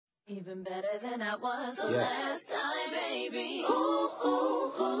Even better than I was the last time, baby. Ooh,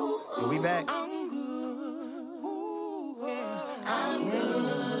 ooh, ooh, ooh. We back. I'm good. Ooh, yeah. I'm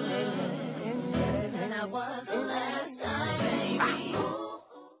good. Better than I was the last time, baby.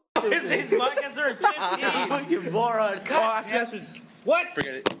 These podcasts are 15. Fucking moron. What?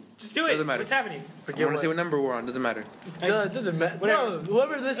 Forget it. Just do it. Doesn't matter. What's happening? I want to see what number we're on. Doesn't matter. Doesn't matter. Whatever. No,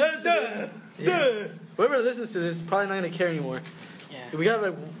 whoever listens to this, whoever listens to this is probably not gonna care anymore. Yeah. We got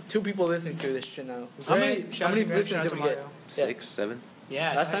like 2 people listening to this shit now. How many listeners did we get? 6, 7.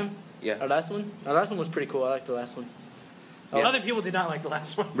 Yeah. Last time? Yeah. Our last one? Our last one was pretty cool. I liked the last one. Yeah. Other people did not like the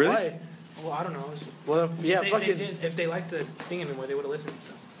last one. Really? Why? Well, I don't know. It was just, Well, yeah, they fucking. did. If they liked the thing anymore, they would have listened.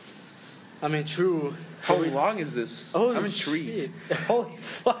 So. I mean, true. How long is this? Holy I'm intrigued. shit. Holy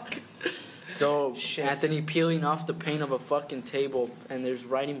fuck. So, Shit. Anthony peeling off the paint of a fucking table, and there's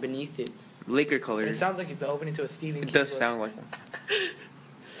writing beneath it. Laker color. It sounds like the opening to a Stephen It King does book. sound like one.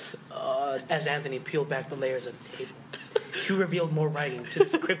 As Anthony peeled back the layers of the table, he revealed more writing to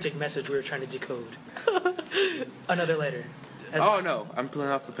this cryptic message we were trying to decode. Another letter. As Oh no, I'm peeling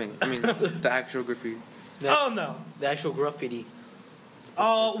off the paint. I mean, the actual graffiti. Oh no. The actual graffiti.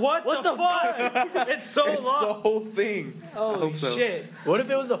 Oh, what the fuck? It's so It's the long. whole thing. I Holy hope so. shit. What if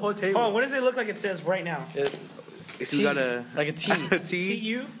it was the whole table? Oh, what does it look like it says right now? If you got a Like a T. a T,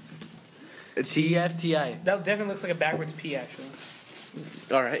 T-U? a T. TFTI. That definitely looks like a backwards P, actually.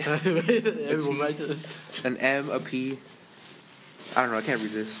 All right. Everyone writes it. An M, a P. I don't know. I can't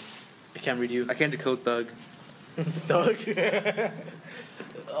read this. I can't read you. I can't decode thug. Thug.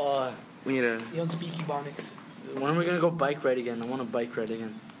 We need a. You don't speak Ebonics. When are we gonna go bike ride again? I want to bike ride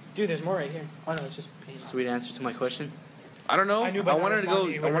again. Dude, there's more right here. Oh no, it's just paint. Sweet answer to my question. I don't know. I I, knew, but I wanted to go. responded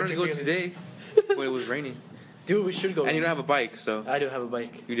to you. I wanted to go Where'd you feel today, but it was raining, Dude, we should go. and you don't have a bike, so I do have a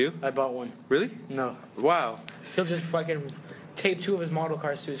bike. you do. I bought one. Really? No. Wow. He'll just fucking tape 2 of his model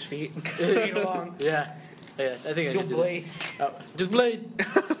cars to his feet and skate along. Yeah. Yeah, I think I He'll should do blade. that. Just blade.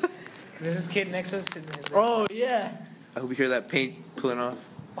 There's this kid next to us. His Oh yeah. I hope you hear that paint pulling off.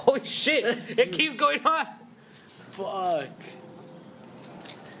 Holy shit! It keeps going on. Fuck.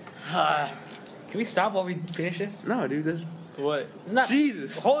 Can we stop while we finish this? No, dude. That's What? It's not.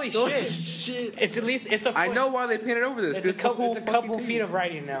 Jesus. Holy Holy shit! shit. It's at least it's a. Foot. I know why they painted over this. 'cause It's a couple. whole It's a couple fucking feet of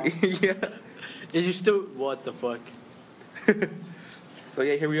writing now. thing. Yeah. Is you still? What the fuck? So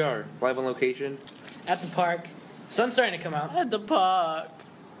yeah, here we are, live on location. At the park, sun's starting to come out. At the park.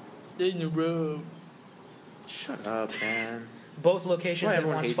 In the room. Shut up, man. Both locations Why at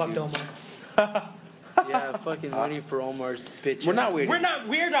everyone once hates fucked you? Omar. Yeah, fucking waiting for Omar's bitch. We're not waiting.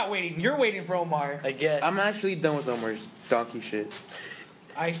 We're not waiting. You're waiting for Omar. I guess. I'm actually done with Omar's donkey shit.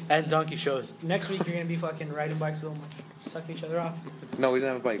 And donkey shows. Next week you're gonna be fucking riding bikes with Omar, sucking each other off. No, we don't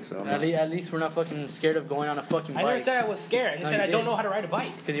have a bike, so I'm not. At least we're not fucking scared of going on a fucking I never bike. said I was scared. I just No, said you I don't did. know how to ride a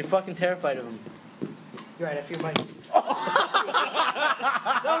bike. Because you're fucking terrified of him. You're right. I fear bikes.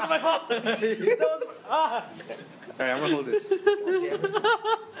 That was my fault. That was Alright, I'm gonna hold this.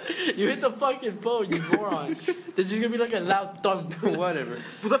 You hit the fucking phone, you moron. There's just gonna be like a loud thump. Whatever.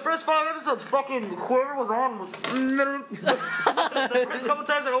 The first 5 episodes, fucking whoever was on. The first couple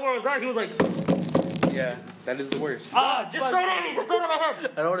times that Omar was on, he was like, Yeah, that is the worst. just throw it at me. Just throw it at my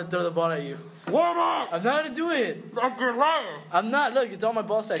head. I don't want to throw the ball at you. What up? I'm not gonna do it. You're lying. I'm not. Look, it's on my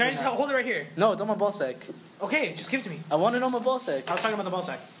ball sack. Can I right just now. hold it right here? No, it's on my ball sack. Okay, just give it to me. I want it on my ball sack. I was talking about the ball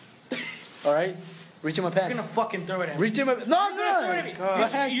sack. All right, reach in my You're gonna pants. fucking throw it at me. Reach in my. No, I'm You're gonna throw it at me. not. My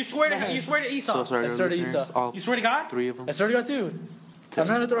hand- You swear my to hand. you swear to Esau. So sorry, I started listeners. Esau. All You swear to God? 3 of them. I swear to God, too. I'm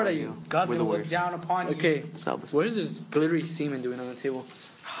not gonna throw it at you. God's We're gonna the look worst. down upon you. Okay. Salvus. What is this glittery semen doing on the table?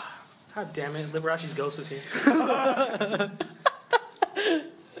 God damn it, Liberace's ghost was here.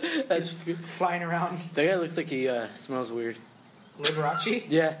 That's, Flying around. that guy looks like he smells weird. Liberace?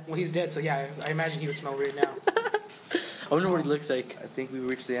 Yeah. Well, he's dead, so yeah, I imagine he would smell weird now. I wonder what he looks like. I think we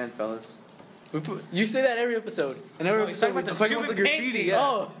reached the end, fellas. You say that every episode. And every No, he's talking episode about the we- stupid painting. yeah.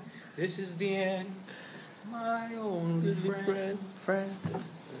 Oh. This is the end. My only friend.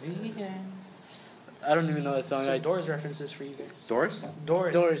 The end. I don't even know that song. Some Doors references for you guys. Doors?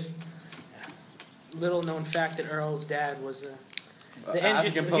 Doors. Doors. Little known fact that Earl's dad was the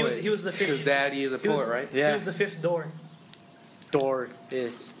African engine. poet. He was the His fifth. daddy is a he was- poet, right? He Yeah. was the fifth door. Door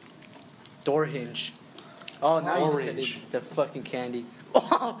is. Door hinge. Oh, now you said Orange. it. The fucking candy.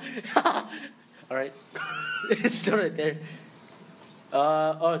 Alright. It's still right there. So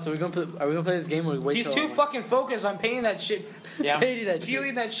are we gonna play this game or wait He's till too fucking focused on painting that shit. Yeah. Peeling that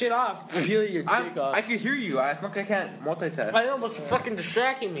Peeling that shit off. Peeling your dick off. I can hear you. I think I can't multitask. I know, but you're fucking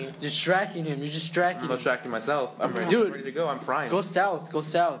distracting me. Distracting him. You're distracting I'm him. distracting myself. I'm ready, Dude. ready to go. I'm primed. Go south. Go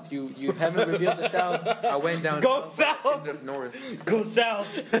south. You haven't revealed the south. I went down. Go south. Ended up north. Go south.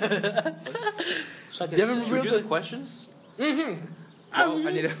 You haven't Should we do revealed the the questions? Mm-hmm. Well,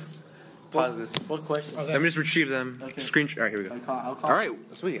 I need to pause this. What question? Okay. Let me just retrieve them. Okay. Screen. All right, here we go. I'll call. All right,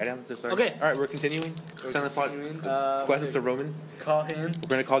 sweet. I didn't have to start. Okay. All right, we're continuing. Silent pod. Questions to Roman. Call him. We're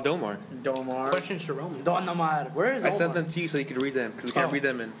gonna call Domar. Domar. Questions to Roman. Don Omar. Where is I Omar? sent them to you so you could read them because we can't Oh. read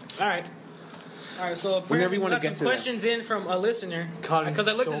them in. All right. All right. So Whenever apparently you we wanna got get some to that. questions in from a listener. Call him Because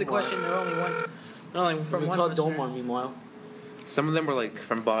I looked at the Domar. question, they're only from We one call listener. Domar meanwhile. Some of them were like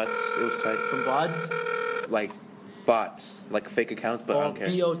from bots. It was tight. From Bods? Like bots, like fake accounts, but I Or don't care.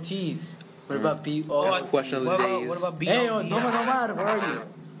 BOTs. What about B? Oh, Question of the what about, days. what about B? Hey, Domar, Domar, where are you?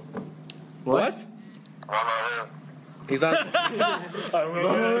 What? He's on All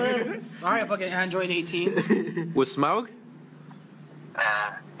right, fucking Android 18. with Smaug.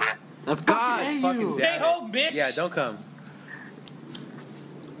 God, fucking you. Stay home, bitch. Yeah, don't come.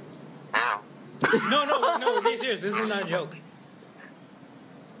 No, we're being serious. This is not a joke.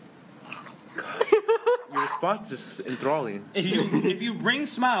 Your response is enthralling. If you bring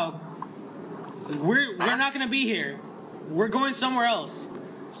Smaug, we're not gonna be here. We're going somewhere else.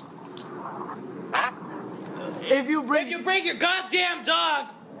 If you If bring you break your goddamn dog,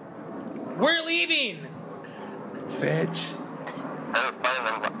 we're leaving. Bitch.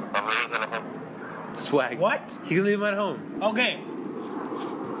 Swag. What? He's gonna leave him at home. Okay.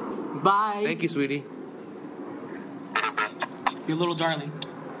 Bye. Thank you, sweetie. You little darling.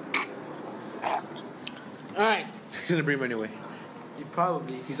 All right. He's gonna bring him anyway. You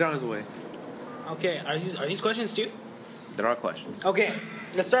probably. He's on his way. Okay. Are these questions too? There are questions. Okay.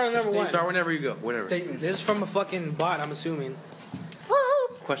 Let's start with number one. Start whenever you go. Whatever. Statements. This is from a fucking bot, I'm assuming.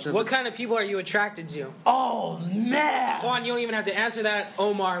 Question. What kind of people are you attracted to? Oh man! Juan, you don't even have to answer that.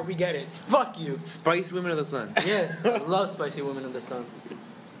 Omar, we get it. Fuck you. Spice women of the sun. Yes, I love spicy women in the sun.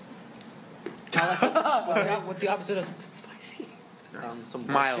 What's the opposite of spicy? Some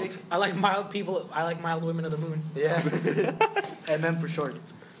Mild. bullshit. I like mild people. I like mild women of the moon. Yeah. MM for short.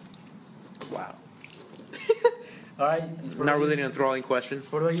 Wow. All right. Not really an enthralling question.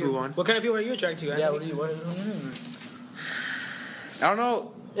 What about Let's you? move on. What kind of people are you attracted to? Yeah. Anthony? What is? I don't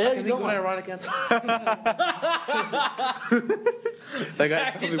know. Yeah, I you can think of don't an ironic answer. Like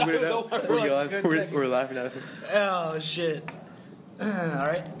I probably thought put it it was up. over for We're like a yelling. good We're second. we're laughing at it. Oh shit. All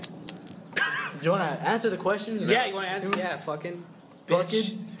right. Do you want to answer the question? Yeah, you want to answer? Yeah, fucking.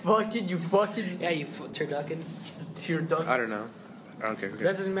 Bitch. Fucking, you fucking Yeah, you turducken. tear duck. I don't know. I don't care. That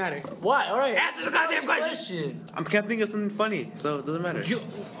doesn't matter. What? All right. Answer the goddamn question. I can't think of something funny, so it doesn't matter. You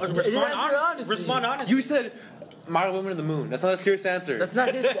answer respond honestly. honestly. Respond honestly. You said Model Women of the Moon. That's not a serious answer. That's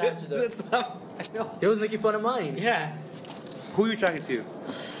not his answer though. That's not. I know. He was making fun of mine. Yeah. Who are you attracted to?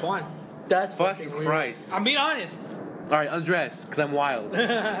 Juan. That's Fucking weird. Christ. I'm being honest. All right, undress, because I'm wild.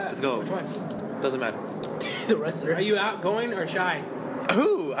 Let's go. Which one? Doesn't matter. The rest of Are it. you outgoing or shy?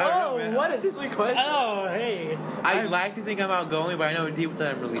 Who? I don't know, man. what a sweet question. Oh, hey. I like to think I'm outgoing, but I know deep within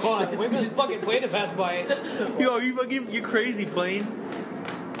I'm really Juan, wait for this fucking plane to pass by. Yo, you crazy plane?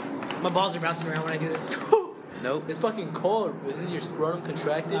 My balls are bouncing around when I do this. Nope. It's fucking cold. Isn't your scrotum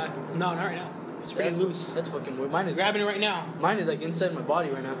contracted? No, not right now. It's pretty That's- loose. That's fucking weird. Mine is Grabbing it right now. Mine is like inside my body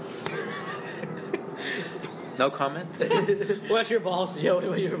right now. No comment? Watch your balls. Yo, what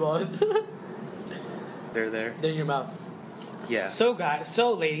about your balls? They're there. They're in your mouth. Yeah.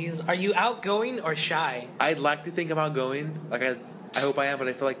 So ladies, are you outgoing or shy? I'd like to think I'm outgoing. Like I hope I am, but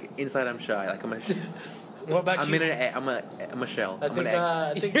I feel like inside I'm shy. Like I'm What about I'm you? in I'm a shell. I I'm think. an egg.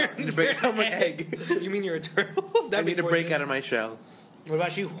 I think. I need to break out my egg. You mean you're a turtle? I That'd be need to break bullshit. out of my shell. What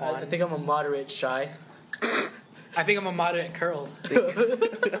about you, Juan? I think I'm a moderate shy. I think I'm a moderate curl.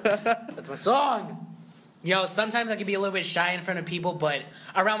 That's my song. Yo, sometimes I can be a little bit shy in front of people, but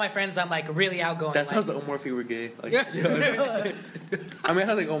around my friends, I'm like really outgoing. That like, sounds like Omar if he were gay. Like, Yeah. I mean, I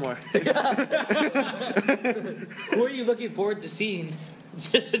sound like Omar. Who are you looking forward to seeing?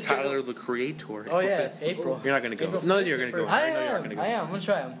 Just a Tyler, the Creator. Oh yeah, April. You're not gonna go. April No, you're gonna go. first. I know you're not am. gonna go. I am. I'm gonna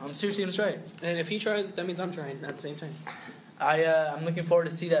try. I'm seriously gonna try it. And if he tries, that means I'm trying at the same time. I'm looking forward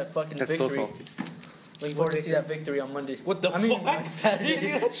to see that fucking That's so victory. salty. Looking forward to see that victory on Monday. What the I mean, fuck? on Saturday. Did you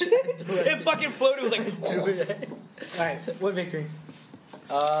see that shit? It fucking floated. It was like, alright, what victory?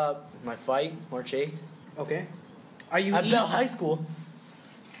 My fight, March 8th. Okay. Are you At easy? Bell High School.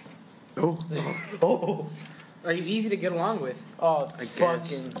 Are you easy to get along with? Oh, I guess.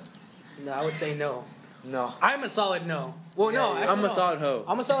 fucking. No, I would say no. No. I'm a solid no. Well, no, Yeah, actually, I'm a no. solid hoe.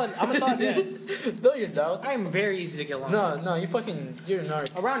 I'm a solid yes. No, you're not. I'm very easy to get along. No, you're a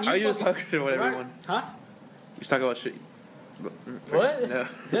narc. Around you, Are you just fucking- talking about around- everyone? Huh? You talk about shit. What? No.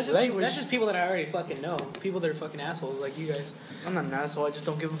 That's just people that I already fucking know. People that are fucking assholes like you guys. I'm not an asshole. I just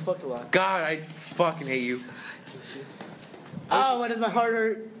don't give a fuck a lot. God, I fucking hate you. Oh, why does my heart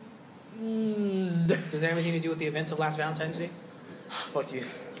hurt? Mm. Does it have anything to do with the events of last Valentine's Day? Fuck you.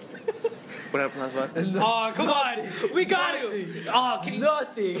 What happened last month? Oh, come on. We got to. Oh, can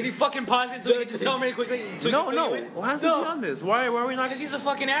Nothing. you fucking pause it so we can just tell him really quickly? So we No, can no. fill you in? Why has to be on this? Why are we not? Because he's a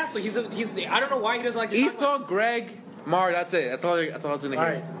fucking asshole. He's. I don't know why he doesn't like to talk about. Esau, Greg, Mar. That's it. That's all I was gonna All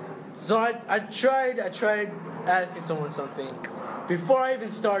hear. right. So I tried asking someone something. Before I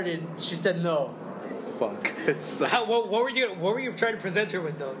even started, she said no. Fuck. It sucks. What were you trying to present her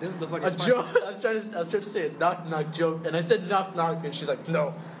with though? This is the A funniest part. joke. I was trying to say a knock knock joke, and I said knock knock, and she's like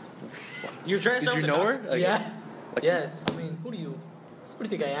no. You were trying to Did start you with know a her? knock? Like, Yeah. like- Yes. I mean, what do you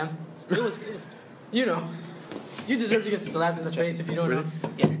think I am? It was. You know. You deserve to get slapped in the face if you don't know.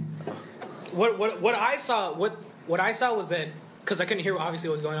 Yeah. What I saw was that because I couldn't hear obviously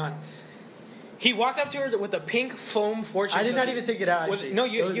what was going on. He walked up to her with a pink foam fortune. I did not cookie. even take it out. Was- Actually. no,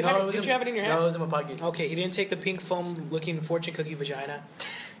 It you was- had no, it. it was Did in- you have it in your hand? No, it was in my pocket. Okay, he didn't take the pink foam looking fortune cookie vagina.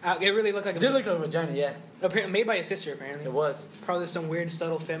 It really looked like It did look like a vagina, yeah. apparently made by his sister apparently. It was. Probably some weird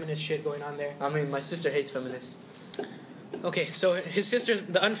subtle feminist shit going on there. I mean, my sister hates feminists. Okay, so his sister,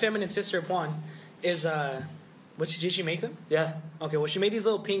 the unfeminine sister of Juan, is did she make them? Yeah. Okay, well she made these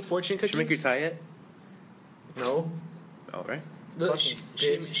little pink fortune cookies. Should we make your tie yet? No. Oh, right. She,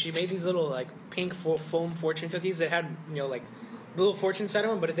 Fucking bitch. she made these little like pink foam fortune cookies that had like little fortune set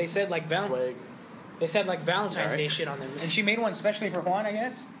on them, but they said like Swag. they said like Valentine's Alright. Day shit on them, and she made one especially for Juan, I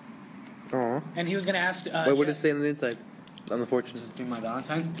guess. Oh. And he was gonna ask. Wait, what did it Jen- say on the inside? On the fortune. Just be my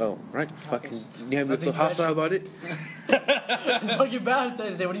Valentine. Oh, right. Fucking. so- You have been so Nothing hostile about it? It's fucking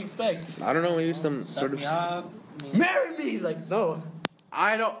Valentine's Day. What do you expect? I don't know. Maybe some Suck sort of. me up. I mean, Marry me! Like, no.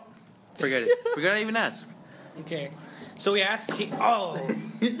 I don't. Forget it. Forget I even asked. Okay. So he asked.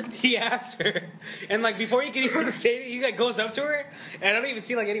 He asked her, and like before he could even say it, he like goes up to her, and I don't even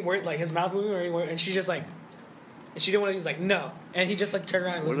see like any word, like his mouth moving or any word, and she's just like, and she didn't want to. He's like, no, and he just like turned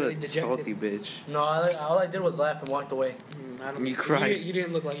around and What looked a really dejected. salty bitch. No, all I did was laugh and walked away. I don't You cried. You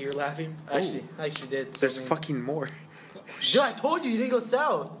didn't look like you were laughing. I actually did. So, There's fucking more. Dude, I told you didn't go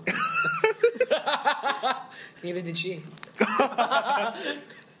south. Neither did she.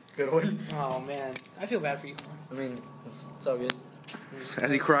 Good one. Oh man, I feel bad for you. I mean, it's all good. As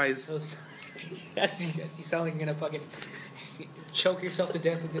he cries. So as you sound like you're gonna fucking choke yourself to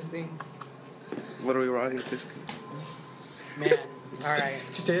death with this thing, Literally rotting. man. All right. Did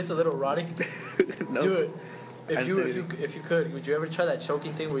you say it's a little erotic? No. Do it. I didn't say If you could, would you ever try that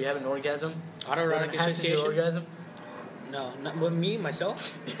choking thing where you have an orgasm? Autoerotic So it enhances your asphyxiation? orgasm? No, not with me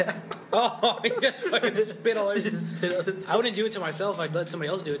myself. Yeah. Oh, I just fucking spit all over. You just spit all the time. I wouldn't do it to myself. I'd let somebody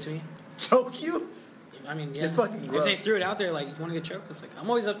else do it to me. Choke you? I mean, yeah. You're fucking if gross. they threw it out there, like, you want to get choked? It's like I'm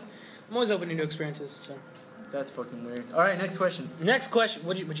always open to new experiences. So, That's fucking weird. All right, next question. next question.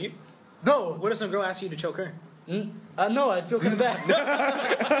 Would you? No. What if some girl asked you to choke her? No, I'd feel kind of bad.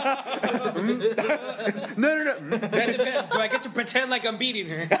 No. That depends. Do I get to pretend like I'm beating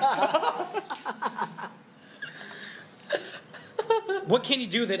her? What can you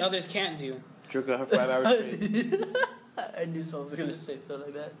do that others can't do? Jerk off for 5 hours straight. I knew someone was gonna say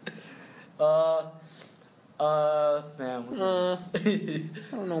something like that. Man.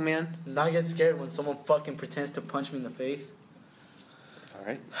 I don't know, man. Not get scared when someone fucking pretends to punch me in the face. All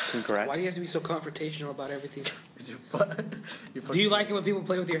right. Congrats. Why do you have to be so confrontational about everything? 'Cause you're Do you like it when people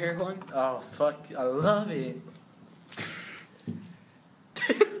play with your hair, Juan? Oh fuck! I love it.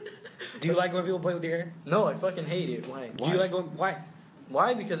 Do you like when people play with your hair? No, I fucking hate it. Why? Do you like when? Why?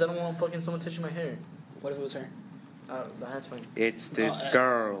 Why? Because I don't want fucking someone touching my hair. What if it was her? That's fine. It's this Oh,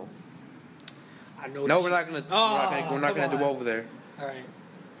 girl. I know. No, she's- we're not gonna. Oh, we're not come gonna do on. over there. All right.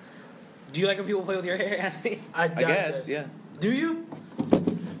 Do you like when people play with your hair, Anthony? I guess. Yeah. Do you?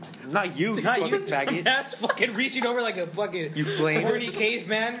 Not you. Not fucking you, faggot. That's fucking reaching over like a fucking You flame. horny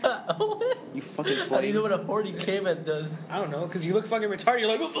caveman. You fucking flame. How do you know what a horny caveman does? I don't know, because you look fucking retarded.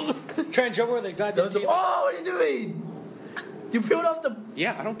 You're like trying to jump over the goddamn Those table. oh, what are you doing? You peeled off the.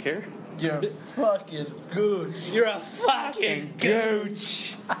 Yeah, I don't care. You're fucking good. You're a fucking goat.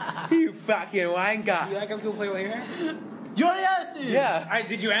 Gooch. You fucking wanker. You like when people play with your hair? You already asked it. Yeah.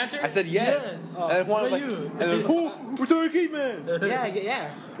 Did you answer? I said yes. Yes. Oh. And one was What like, you? and then, we're Turkey Caveman. Yeah,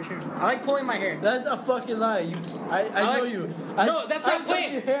 for sure. I like pulling my hair. That's a fucking lie. I know like- you. No, that's not I playing.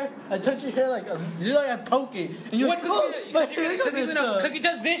 touch your hair. I touch your hair like you like I poke it. And you're What? like, oh, my hair got messed up." Because he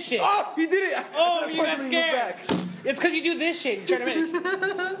does this shit. Oh, he did it. Oh, you got Punch me in the scared. back. It's because you do this shit. You try to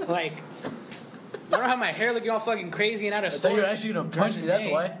make like. I don't have my hair looking all fucking crazy and out of I thought you were sorts. actually gonna punch me.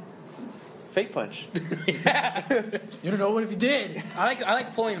 That's why. Fake punch. Yeah. You don't know what if you did. I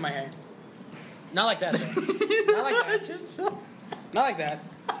like pulling my hair. Not like that. Though. Not like that.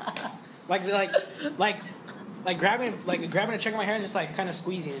 Not like that. Like grabbing a chunk of my hair and just like kind of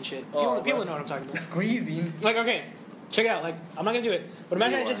squeezing and shit. People know what I'm talking about. Squeezing. Like, okay, check it out. Like, I'm not gonna do it, but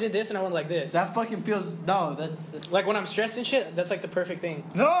imagine I You just are. did this and I went like this. That fucking feels no. That's Like when I'm stressed and shit, that's like the perfect thing.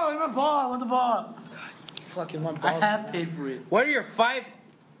 no. I want the ball. I want the ball. Fucking one I balls. have paid for it. What are your 5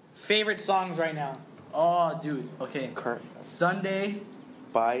 favorite songs right now? Oh, dude. Okay. Current. Sunday.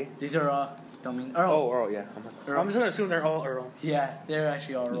 By. These are don't mean Earl. Oh, Earl, yeah. Earl. I'm just gonna assume they're all Earl. Yeah, they're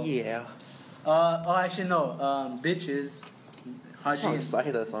actually all Earl. Yeah. Oh, actually no. Bitches. Haji. Oh, I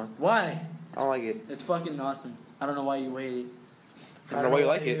hate that song. Why? I don't like it. It's fucking awesome. I don't know why you hate it. I don't know why you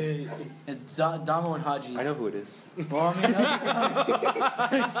like it. It's Damo and Haji. I know who it is. Well, I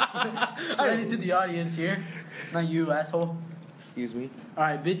mean, explain it to the audience here. Not you, asshole. Excuse me. All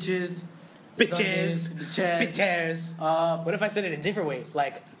right, bitches. Bitches. Bitches. Bitches. What if I said it a different way?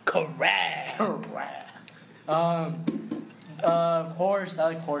 Like, correct. Horse. I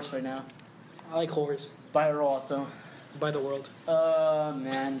like Horse right now. I like whores By Earl also. by the world.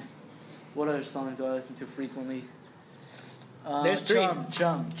 Man. What other songs do I listen to frequently? There's 3.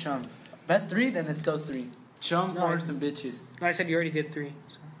 Chum. Best 3? Then it's those 3. Chum, No, Horse, and Bitches. No, I said you already did 3.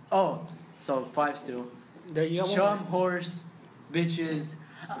 So. Oh, so 5 still. There you go. Chum, Horse, Bitches.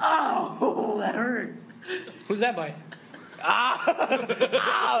 Oh, that hurt. Who's that by?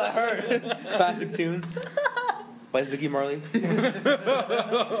 That hurt. Classic tune. By Ziggy Marley.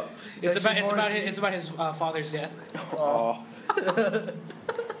 It's about his father's death. Oh.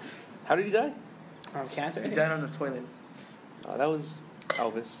 How did he die? Cancer. He died on the toilet. Oh, that was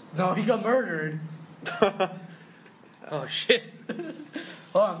Elvis. No, he got murdered. Oh shit.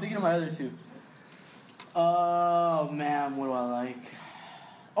 Oh, I'm thinking of my other 2. Oh, man, what do I like?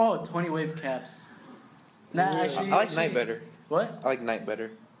 Oh, 20 Wave Caps. Nah, Really? actually. I like Night better. What? I like Night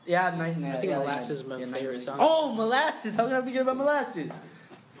better. Yeah, Night. I think yeah, Molasses is my Night. favorite song. Oh, Molasses. How can I forget about Molasses?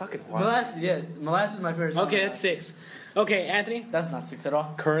 Fucking wow. Molasses, yes. Molasses is my favorite song. Okay, that's 6. Okay, Anthony. That's not 6 at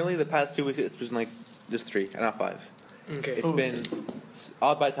all. Currently, the past 2 weeks, it's been like just 3, and not 5. Okay. It's Who? been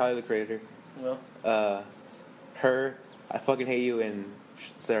all by Tyler the Creator. Well, Her, I Fucking Hate You, and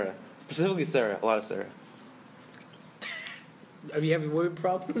Sarah. Specifically Sarah. A lot of Sarah. Are you having word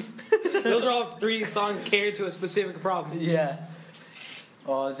problems? Those are all 3 songs catered to a specific problem. yeah.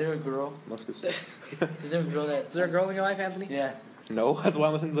 Oh, is there a girl? Most of this. Is there a girl that? Is there a girl in your life, Anthony? Yeah. No, that's why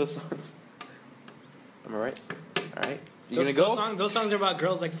I'm listening to those songs. Am I right? Alright. You Those, gonna go? Those songs are about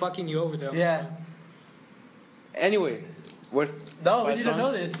girls like fucking you over though. Yeah. Anyway, what? No, we five need to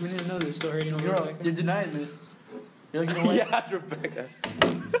know songs? this. We need to know this. Still hurting over You're, Rebecca? you're denying this. You're looking away. Yeah, it's Rebecca.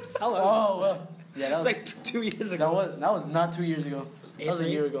 Hello. Oh well. Yeah, that It's was like 2 years ago. that was not 2 years ago. That was a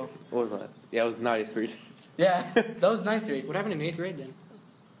Eighth year grade? ago. What was that? Yeah, it was not 8th grade. Yeah, that was 9th grade. What happened in 8th grade then?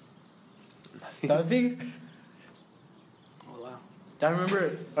 Nothing. Oh wow. I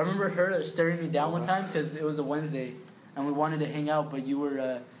remember her staring me down one time because it was a Wednesday and we wanted to hang out, but you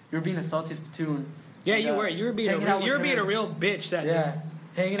were being a salty spittoon. Yeah, And, you were. You were being hanging out with you were being her. a real bitch that Yeah, day.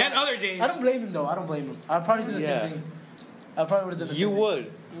 hanging And out. other days. I don't blame him though. I don't blame him. I'd probably do the Yeah. same thing. I probably would have done the You same would.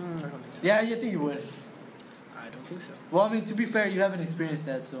 I don't think so. thing. Yeah, you think you would. I don't think so. Well, I mean, to be fair, you haven't experienced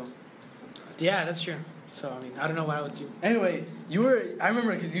that, so. Yeah, that's true. So I mean, I don't know what I would do. Anyway, you were. I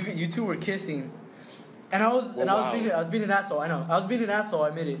remember because you two were kissing, and I was Oh, I wow. was being an asshole. I know I was being an asshole. I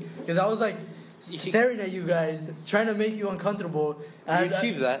admit it because I was like staring at you guys, trying to make you uncomfortable. You And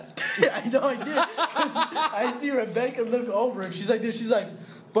achieved that. I know I did. 'Cause I see Rebecca look over and she's like this. She's like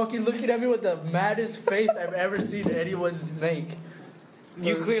fucking looking at me with the maddest face I've ever seen anyone make.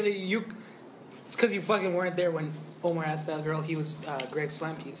 You clearly It's because you fucking weren't there when Omar asked that girl. He was Greg's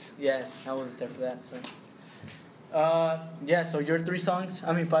slam piece. Yeah, I wasn't there for that. So. Yeah. So your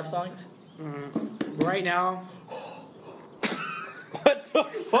 5 songs. Right now. What the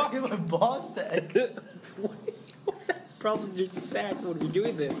fuck? Fucking my boss said. What's that? Problems with your sack when we're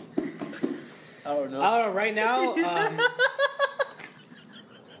doing this. I don't know. I don't know. Right now.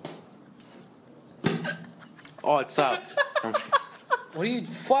 Oh, it stopped. What are you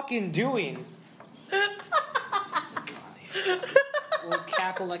fucking doing? We'll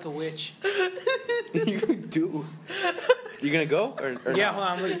cackle like a witch. You do. You gonna go or Yeah,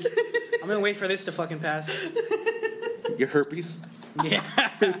 not? hold on. I'm gonna wait for this to fucking pass. Your herpes. Yeah.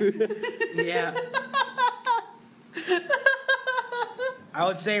 Yeah. I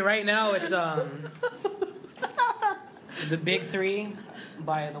would say right now it's the Big Three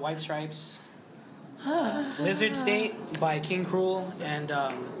by the White Stripes, Lizard State by King Cruel, and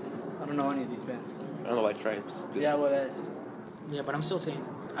I don't know any of these bands. I don't know White Stripes. Yeah, well, that's. yeah, but I'm still saying.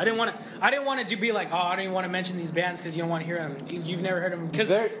 I didn't want to be like, oh, I didn't want to mention these bands because you don't want to hear them. You've never heard them because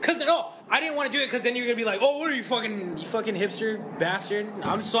no, I didn't want to do it because then you're gonna be like, oh, what are you fucking hipster bastard?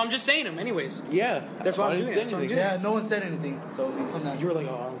 I'm just saying them anyways. Yeah, That's what I'm I didn't doing. say That's what I'm anything. doing. Yeah, no one said anything, so we come down. You were like,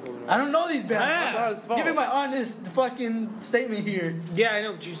 oh, I don't know these bands. Ah. Not his fault. Give me my honest fucking statement here. yeah, I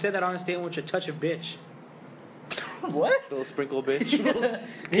know. But you said that on a statement with a touch of bitch. What? Little sprinkle bitch.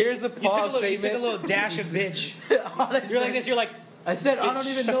 Here's the You pause took a statement. little dash of bitch. Honestly, You're like this. You're like, I said I don't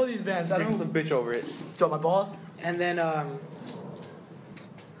even know these bands. I Sprinkle don't the bitch over it. drop my ball. and then I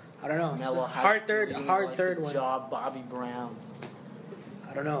don't know. Mellow Hard third like one. Job Bobby Brown.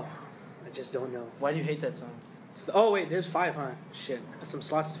 I don't know. I just don't know. Why do you hate that song? Oh wait, there's 5, huh? Shit, that's some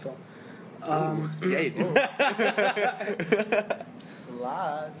slots to fill. Yeah, you do.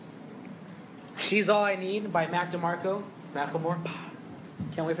 Slots. She's All I Need by Mac DeMarco. Macklemore.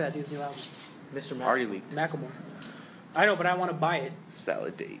 Can't wait for that dude's new album. Mr. Mac. Already leaked. Macklemore. I know, but I want to buy it.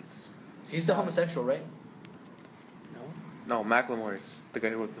 Salad days. He's the homosexual, right? No. No, Macklemore is the guy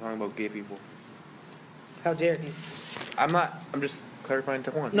who was talking about gay people. How dare he? I'm not. I'm just clarifying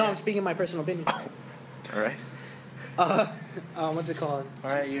to one. No, I'm speaking my personal opinion. All right. What's it called? All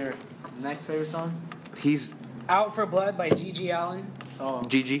right, your next favorite song? He's Out for Blood by Gigi Allen. Oh,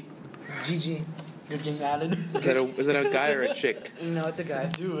 Gigi. Gigi. you're getting added. Is that a guy or a chick? No, it's a guy.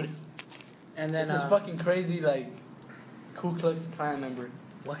 Dude, And then this is fucking crazy, like, Ku Klux Klan member.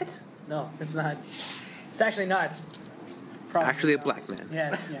 what? No, it's not. It's actually not. It's probably Actually a black man.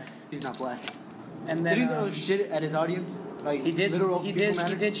 Yeah, yeah. He's not black. And Did then he throw shit at his audience? Like, he did. literal He people did. He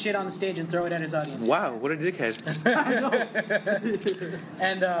matter? did shit on the stage and throw it at his audience. Wow, what a dickhead.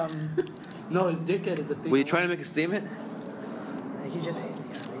 And No, his dickhead is the thing. Were you trying to make a statement? he's just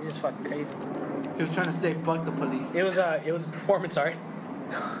fucking crazy. He was trying to say fuck the police. It was performance art.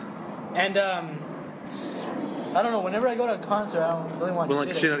 And I don't know. Whenever I go to a concert, I don't really want Well,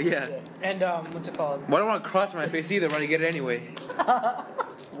 like, shit on- yeah. and what's it called? Well, I don't want to cross my face either when I get it anyway.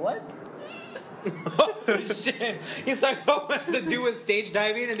 What? Oh shit! He's talking about when the dude was stage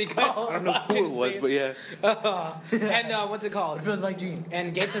diving and he got. I don't know who it was, but yeah. And what's it called? It feels like Gene.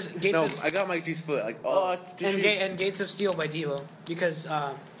 And Gates of No, I got Mike G's foot. Like, oh, it's and, Gigi. and Gates of Steel by Devo because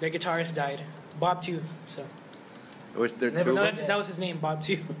their guitarist died. Bob too. So Or is there Never two? no, know. that was his name. Bob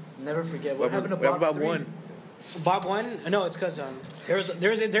too. Never forget. What happened to We have Bob about 3? one. Bob 1? No, it's because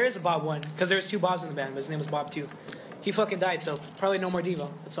there is a Bob 1 because there's 2 Bobs in the band, but his name was Bob 2. He fucking died, so probably no more Devo.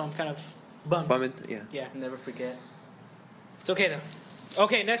 So I'm kind of bummed. Bumming, yeah. Yeah, Never forget. it's okay though.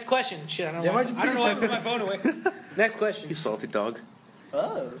 Okay, next question. Shit, I don't know. Yeah, why'd you I don't know why I put put my phone away. Next question. You salty dog.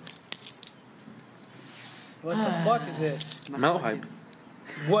 Oh. What the fuck is this? Mel hype.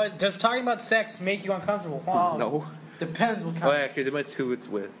 What does talking about sex make you uncomfortable? Juan? No. Depends what kind. Oh, yeah, actually, they meant who it's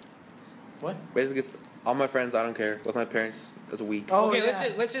with. What? Basically, it's all my friends, I don't care. With my parents, it's a week. Oh, Okay, yeah.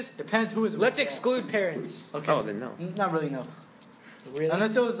 let's just Depends who is. let's with. exclude parents. Okay. Oh, then no. Not really. No. Really?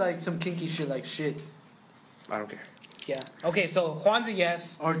 Unless it was like some kinky shit, like shit, I don't care. Yeah. Okay, so Juan's a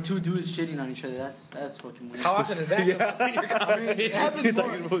yes. or two dudes shitting on each other. That's fucking weird. How often does that happen in your It conversation? happens more,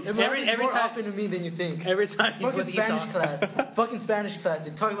 Talking about- it Every happens more time- often to me than you think. Every time he's Fucking with Spanish Esau. class. Fucking Spanish class.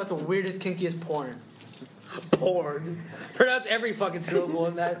 They talk about the weirdest, kinkiest porn. Porn. Pronounce every fucking syllable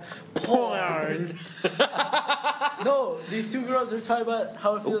in that. Porn. No, these two girls are talking about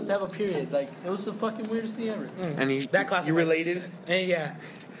how it feels to have a period. Like, it was the fucking weirdest thing ever. And That class. you related? And yeah.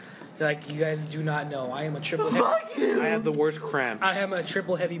 Like, you guys do not know. I am a triple heavy. Fuck you! I have the worst cramps. I am a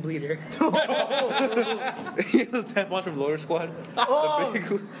triple heavy bleeder. Those tampons from Loader Squad. Oh! The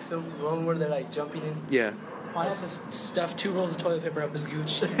big, The one where they're like jumping in. yeah. Juan has to stuff 2 rolls of toilet paper up his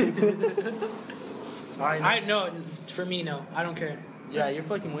gooch. I I know. For me, no. I don't care. Yeah, you're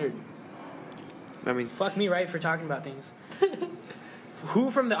fucking weird. I mean, Fuck me right for talking about things.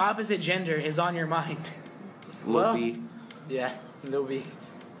 Who from the opposite gender is on your mind? Lil Well, B. Yeah, Lil B.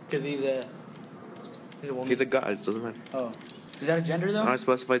 Because he's a woman. He's a god, it doesn't matter. Oh. Is that a gender though?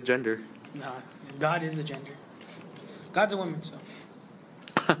 Unspecified gender. Nah. God is a gender. God's a woman, so.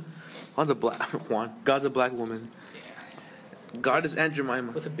 Juan's a black Juan. God's a black woman. God is Aunt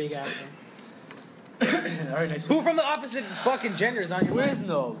Jemima. With a big afro. Alright, next Who from the opposite fucking gender is on your mind?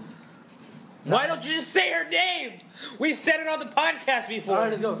 Quiznos. Why don't you just say her name? We've said it on the podcast before. All right,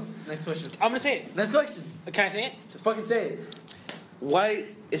 let's go. Next question. I'm gonna say it. Next question. Can I say it? Just fucking say it. Why?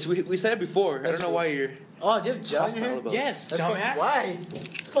 We said it before. I don't know why you're. Oh, do you have gel in Hostile your hair? about Yes, That's dumbass. fucking- Why?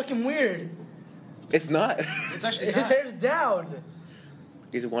 It's fucking weird. It's not. It's actually His not. hair's down.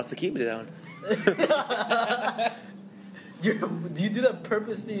 He just wants to keep it down. Do you do that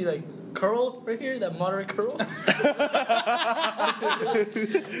purposely, like, curl right here? That moderate curl?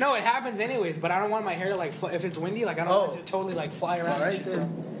 No, it happens anyways. But I don't want my hair to like if it's windy. Like I don't want it to totally like fly around. All right, and shit, so.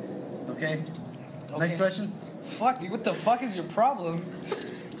 Okay. Next question. Fuck, dude, what the fuck is your problem?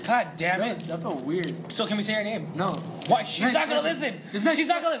 God damn it. That felt weird. So can we say her name? No. Why? She's Next not gonna question. listen. Just next She's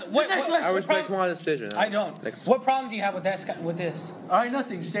not gonna listen. Just next question. I respect problem- Juan's decision. I don't. Next. What problem do you have with that? With this? All right,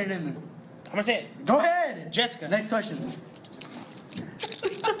 nothing. Just say your name then. I'm gonna say it. Go ahead. Jessica. Next question.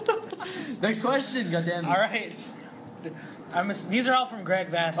 Next question. Goddamn. All right. These are all from Greg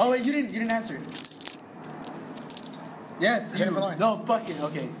Vasquez. Oh wait, you didn't answer it. Yes. Jennifer you. Lawrence. No, fucking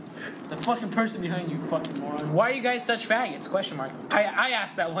okay. The fucking person behind you, fucking moron. Why are you guys such faggots? Question mark. I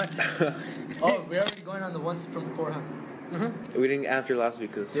asked that one. Oh, we're already going on the ones from before, huh? We didn't answer last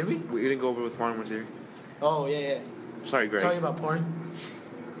week because Did we? We didn't go over with Juan was here. Oh yeah. Sorry, Greg. Talking about porn.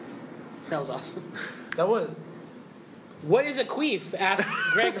 That was awesome. That was. What is a queef?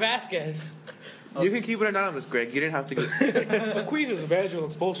 Asks Greg Vasquez. You can keep it anonymous, Greg. You didn't have to go. A queef is a vaginal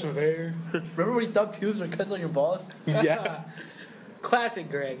expulsion of air. Remember when you thought pubes were cuts on your balls? Yeah. Classic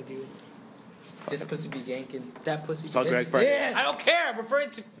Greg, dude. This pussy be yanking. That pussy. Saw Greg Friday. Yeah. I don't care. I prefer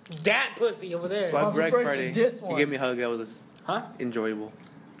it to that pussy over there. Saw I'm Greg referring to Friday. this He one. gave me a hug. That was Huh? enjoyable.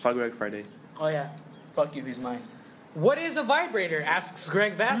 Saw Greg Friday. Oh yeah. Fuck you, he's mine. What is a vibrator? Asks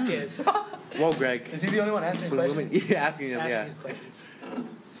Greg Vasquez. Whoa, Greg. Is he the only one answering When women, questions? yeah, asking him, yeah. Asking questions.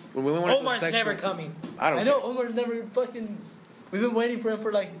 When women want to Omar's never coming. I don't I know Omar's never fucking. We've been waiting for him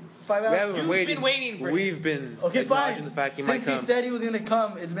for like 5 We hours. haven't been You've waiting. been waiting for We've been Okay, acknowledging fine. the fact he Since might come. he said he was gonna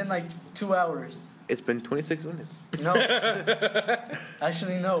come, it's been like 2 hours. It's been 26 minutes. No.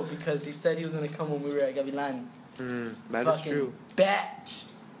 Actually, no, because he said he was gonna come when we were at Gavilan. That is Fucking true. Batch.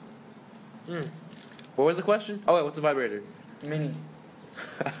 What was the question? Oh, wait, what's a vibrator? Mini.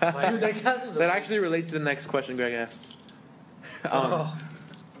 Dude, that castle's That actually relates to the next question Greg asked.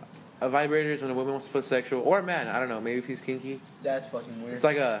 A vibrator is when a woman wants to put sexual, or a man, I don't know, maybe if he's kinky. That's fucking weird. It's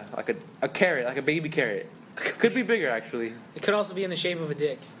like a carrot, like a baby carrot. Could be bigger actually. It could also be in the shape of a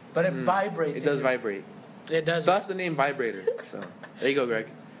dick. But it vibrates. It does in your- vibrate. It does. Thus the name vibrator. So there you go, Greg.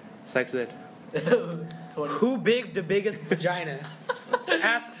 Sex ed. 20. Who big the biggest vagina?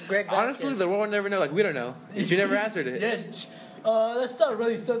 Asks Greg Vasquez. Honestly, the world will never know. Like we don't know. You never answered it. Yeah. That's not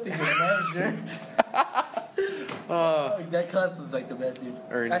really something to measure. That class was like the best, dude.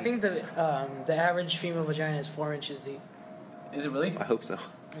 Ernie. I think the average female vagina is 4 inches deep. Is it really? I hope so.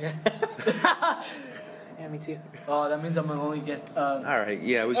 Yeah. Yeah, me too. Oh, that means I'm gonna only get. All right.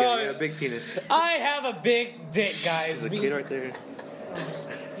 Yeah, we got a big penis. I have a big dick, guys. There's a kid right there.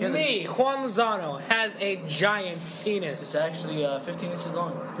 Me, Juan Lozano, has a giant It's penis. actually 15 inches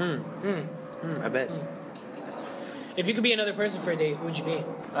long. I bet. If you could be another person for a day, who would you be?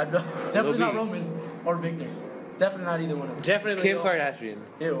 Definitely not B. Roman or Victor. Definitely not either one of them. Definitely. Kim go- Kardashian.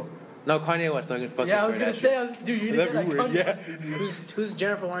 Ew. No, Kanye West. I'm gonna fuck Yeah, I Kim was gonna Kardashian. say, dude, you didn't That'd get be that weird, context. Who's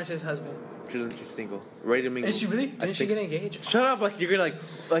Jennifer Lawrence's husband? She's single. Ready to mingle. Is she really? Didn't she get engaged? Shut up! Like you're gonna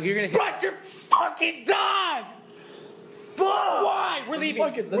you're gonna. Brought your fucking dog! Why? We're leaving.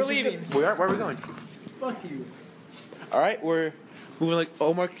 Fuck it, let's We're just leaving. Where are we going? Fuck you. All right, we're moving. Like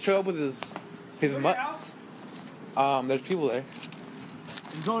Omar show up with his mutt. There's people there.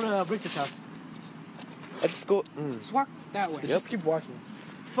 He's going to Victor's house. Let's go. Let's walk that way. Yep. Keep walking.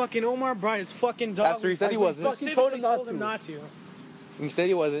 Fucking Omar brought his fucking dog. After he said he wasn't. Fucking told him not him to. not to. He said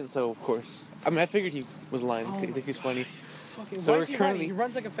he wasn't, so of course. I mean, I figured he was lying. I think he's funny. Fucking, So why we're is he currently- running? He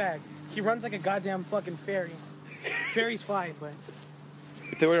runs like a fag. He runs like a goddamn fucking fairy. Fairy's fine, but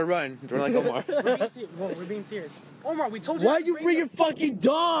If they were to run like Omar. we're being serious. Omar, we told you. Why not are to you bring bringing fucking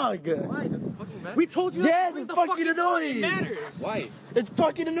dog? Why? That's fucking bad. We told you. Yeah, not to bring it's the fucking dog. annoying. It matters. Why? It's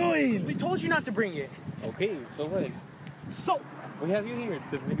fucking annoying. We told you not to bring it. Okay, so what? So We have you here.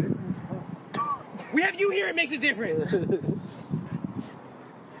 Does it make a difference? we have you here. It makes a difference.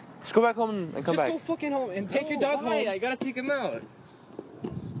 Just go back home and come Just back. go fucking home and take your dog Why? home. I gotta take him out.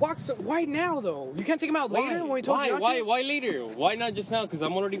 Why now though? You can't take him out later when we told Why? you not Why? to. Why later? Why not just now? Because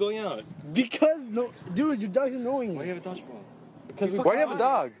I'm already going out. Because no, dude, your dog's annoying. Why do you have a dodgeball? Because Why do you have a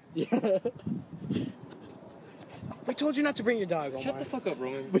dog? We told you not to bring your dog. Omar. Shut the fuck up,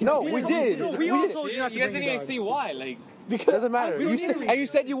 Roman. No, we did. No, we all told you not to You guys bring didn't your even dog. say why. Like, Doesn't matter. we don't You need said, to and you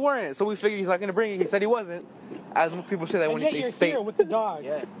said you weren't, so we figured he's not gonna bring it. He said he wasn't. As most people say that And when yet they you're state. here with the dog.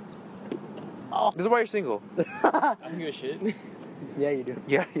 yeah. This is why you're single. I don't give a shit. Yeah, you do.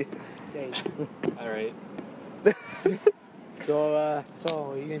 Yeah. All right. So,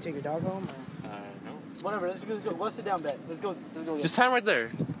 So, you gonna take your dog home? No. whatever. Let's go. Go sit down, bet. Let's go. Let's go. Just time right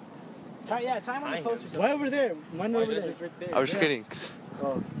there. Yeah, time on the poster. Why over there? Mine over there. Right there. I was just Yeah. kidding.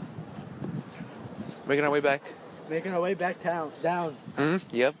 Oh, Making our way back. making our way back down.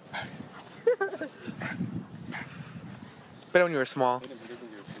 Yep. Better when you were small.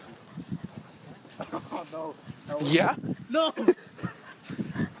 Oh no. Yeah. No.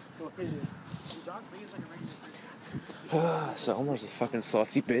 So Omar's a fucking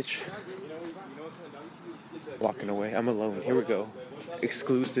salty bitch. Walking away. I'm alone. Here we go.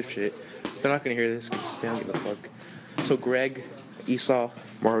 Exclusive shit. They're not gonna hear this because they don't give a fuck. So Greg, Esau,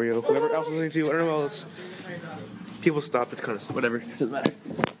 Mario, whoever else is listening to, I don't know who else. People stopped. It's kind of whatever. Doesn't matter.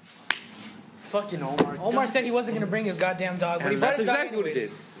 Fucking Omar. Omar said he wasn't gonna bring his goddamn dog, but he And brought that's his dog exactly what he anyways.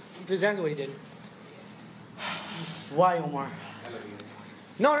 did. That's exactly what he did. Why, Omar?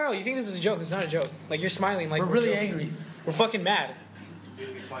 No, you think this is a joke. This is not a joke. Like, you're smiling like We're really joking. angry. We're fucking mad.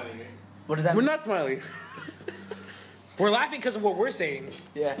 What does that We're mean? not smiling. We're laughing because of what we're saying.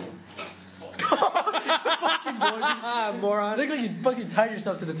 Yeah. Ah, moron. Look like you fucking tied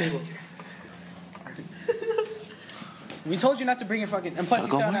yourself to the table. We told you not to bring your fucking... And plus,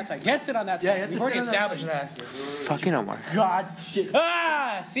 you sit on that side. Yes, sit on that Yeah, side. you have to We've already sit on that established that. Fucking Omar. God shit.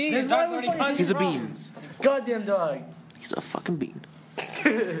 Ah! See? Your Then dog's why already we fucking- causing He's a bean. problems. Goddamn dog. He's a fucking bean.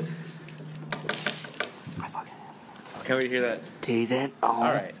 Can't wait to hear that. Tease it. All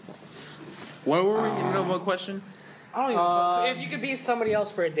right. What were we? You know what question? I don't even fuck. If you could be somebody else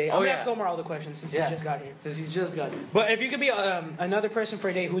for a date, I'm gonna yeah. ask Omar all the questions since Yeah. he just got here. Because he just got it. But if you could be another person for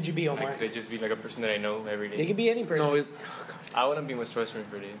a date, who'd you be, Omar? Like, could it just be like a person that I know every It day? could be any person. No, I wouldn't be much choice for me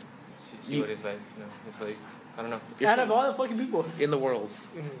for a day. See what it's like. You know, it's like I don't know. Out of all the fucking people, in the world.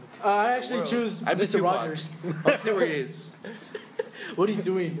 I actually choose I'd be Mr. Tupac. Rogers. I'll see where he is. What he's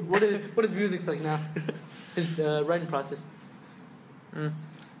doing? What his music's like now? His writing process. I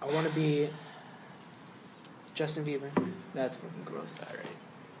want to be Justin Bieber. That's fucking gross. All right.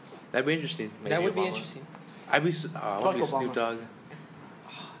 That'd be interesting. Maybe That would be Obama. interesting. I'd be. I want to be Fuck Snoop Obama. Dogg.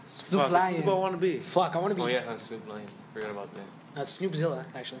 Snoop Fuck, Lion. Snoop I want to be. Fuck, I want to be Oh yeah, Snoop Lion. Forgot about that. Snoopzilla,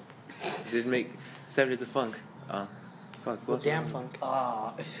 actually. Did make 7 Days of Funk. Fuck. Well, What's damn that? funk.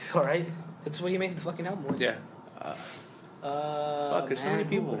 All right. That's what he made the fucking album with. Yeah. Fuck, there's so many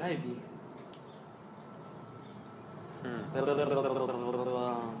people. Who would I be? Hold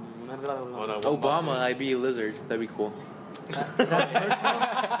on, one Obama, more I'd be a lizard. That'd be cool.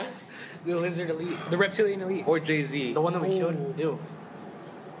 The lizard elite. The reptilian elite. Or Jay Z. The one that we killed. Ooh. Ew.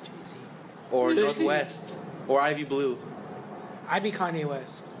 Jay-Z. Or Northwest. Or Ivy Blue. I'd be Kanye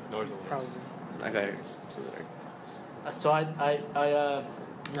West, North or probably. West? That guy. So I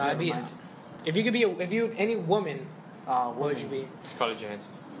No, I'd be. mind. If you could be, if you any woman, what would you be? Scarlett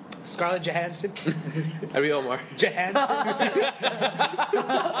Johansson. Scarlett Johansson. I'd be Omar. Johansson.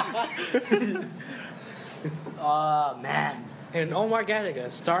 man. And Omar Gallagher,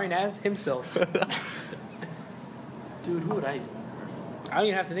 starring as himself. Dude, who would I be? I don't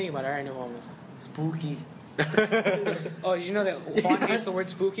even have to think about it. I already know who I was. Spooky. Oh, did you know that Juan hates the word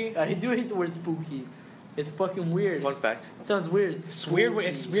spooky? I do hate the word spooky. It's fucking weird. Fun fact. It sounds weird. It's weird.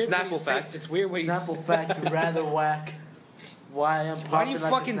 It's weird. when you Snapple say- fact. It's weird when you. Snapple fact, rather whack. Why I'm Why do you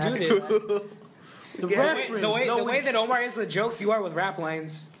popping like a fucking do snapple. this? It's a Yeah, reference. The way that Omar is with jokes, you are with rap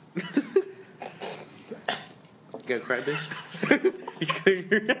lines. Get a cry,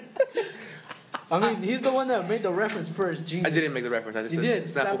 bitch. I mean, he's the one that made the reference first. I Genius. didn't make the reference. I just You said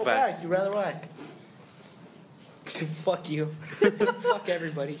did. Snapple Snapple facts. fact. You rather whack. Fuck you. Fuck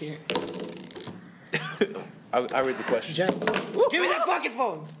everybody here. I read the question. Jen, give me that fucking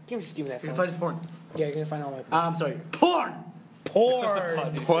phone. Just give me that You can phone. find his porn. Yeah, you're gonna find all my I'm sorry. Porn.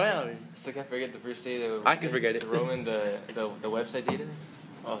 porn. Well, Still can't forget the first day that I can forget it. Roman the website data.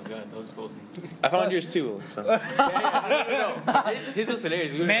 Oh god, that was cool. I found yours too. So. His was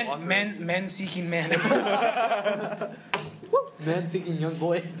hilarious. We were walking around. Men seeking men. Man seeking young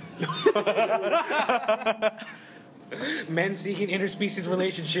boy. Men seeking interspecies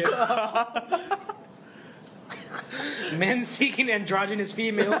relationships. Men seeking androgynous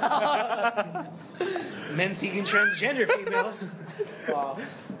females. Men seeking transgender females.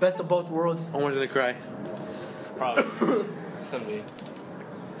 Best of both worlds. Omar's gonna cry. Probably someday.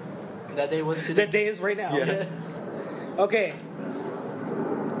 That day was today. That day is right now. Yeah. Okay.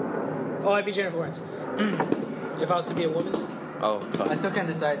 Oh, I'd be Jennifer Lawrence. If I was to be a woman, Oh, I fuck. still can't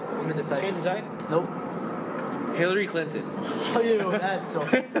decide. I'm gonna decide. can't decide. Nope. Hillary Clinton. Oh, ew, that's so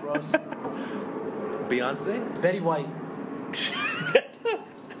gross. Beyonce? Betty White.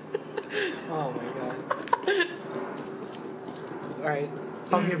 Oh right?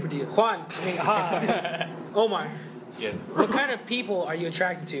 Javier Padilla. Juan, Omar, Yes. what kind of people are you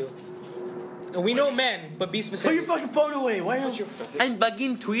attracted to? And we know men, but be Put your specific. fucking phone away. Why are you? I'm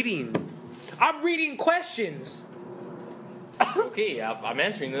bugging tweeting. I'm reading questions. Okay, I'm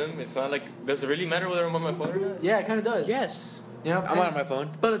answering them. It's not like, does it really matter whether I'm on my phone or not? Yeah, it kind of does. Yes. You know what I'm saying? on my phone.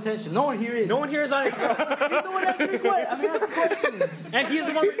 But attention, no one here is. No one here is on his phone. He's the one asking the question. I mean, ask the question. And he's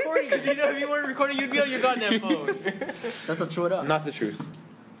the one recording it. You know, if you weren't recording, you'd be on your goddamn phone. That's what true it up. Not the truth.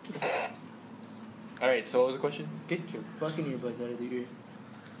 All right. So what was the question? Get your fucking earbuds out of the ear.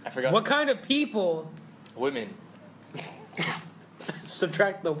 I forgot. What kind of people Women.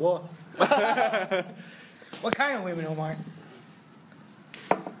 subtract the what? What kind of women, Omar?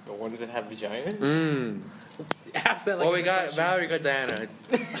 The ones that have vaginas. Mm. Ask that like Well, we it's a got question. Valerie, got Diana.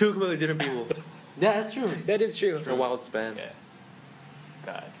 Two completely different people Yeah, that's true. That is true. for a wild span. Yeah.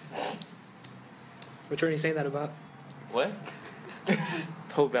 God. Which one are you saying that about? What?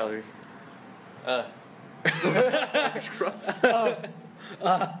 Hope Valerie. Eh.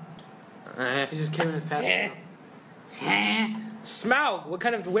 He just came in his pants. Smaug, what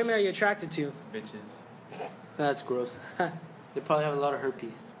kind of women are you attracted to? Bitches. That's gross. They probably have a lot of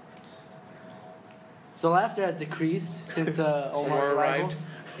herpes. So laughter has decreased since Omar's Omar arrival. arrived.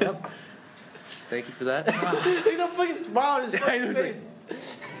 Yep. Thank you for that. Look at that fucking smile on his I fucking was face.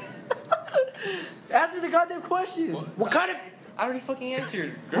 Answer the goddamn question. What kind of... I already fucking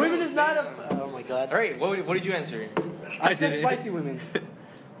answered. Women is not a. Oh my god. All right. What did you answer? I said didn't. spicy women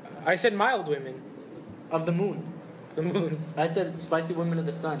I said mild women. of the moon. The moon. I said spicy women of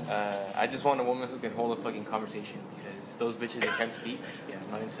the sun. I just want a woman who can hold a fucking conversation because those bitches that can't speak. Yeah,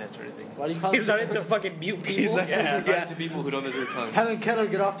 I'm not into that sort of thing. Why do you call He's it? not into fucking mute people. not- Yeah, I'm Yeah. not into people who don't use their tongue. Helen Keller,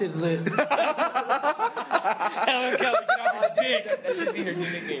 get off his list. Helen Keller, get off his dick. That should be her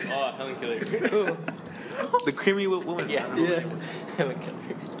new nickname. Oh, Helen Keller. Who? The creamy woman. Yeah. Yeah. Helen Keller.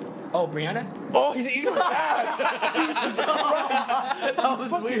 Oh, Brianna? Oh, he's eating my ass. That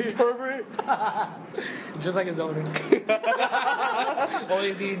was weird. Pervert. Just like his owner.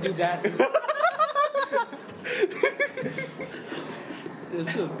 Always eating dudes' asses. This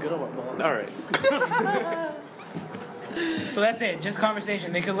feels good on my balls. All right. So that's it. Just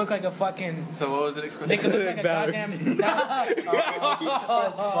conversation. They could look like a fucking... So what was the next They question? could look like a Valerie. goddamn... That's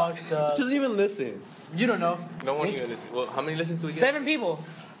fucked up. Just even listen. You don't know. No one even listens. Well, how many listens do we get? 7 people.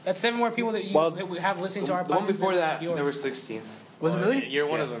 That's 7 more people that, Well, that we have listening to our podcast. The one before than that, yours. there were 16. Was it really? You're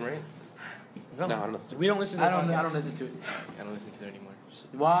one Yeah. of them, right? No, I don't know. We don't listen to I the don't. podcast. I don't listen to it. I don't listen to it anymore.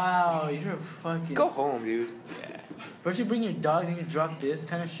 Wow, you're a fucking. Go home, dude. Yeah. First you bring your dog, then you drop this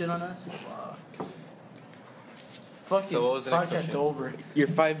kind of shit on us. Fuck. Fucking So what was the next podcast question? over. Your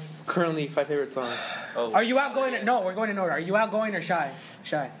currently five favorite songs. Oh, Are you outgoing? No, we're going in order. Are you outgoing or shy?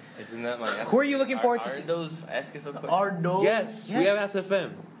 Shy. isn't that my? Who are you looking forward to Are see? those ask if a question? Our nose. Yes, we have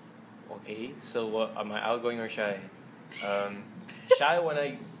SFM. Okay, so what? Am I outgoing or shy? Shy when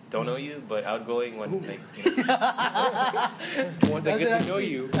I don't know you, but outgoing when like. You know. Once I get to know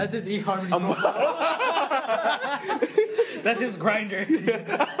you. That's his eHarmony profile. That's his grinder.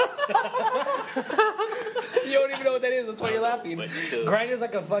 You don't even know what that is. That's why you're laughing. But still. Grinder's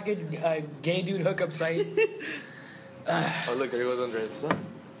like a fucking gay dude hookup site. Oh look, there goes Andres.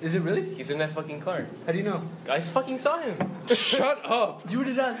 Is it really? He's in that fucking car. How do you know? I fucking saw him. Shut up. You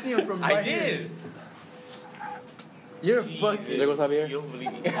did not see him from I right here. did. You're a Jesus. fucking. There goes Javier. You don't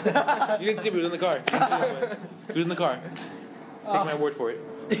believe me. You didn't see me. He was in the car. He was in the car. Take my word for it.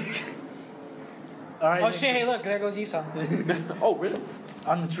 All right. Oh next shit! Hey, look, there goes Esau. Oh, really?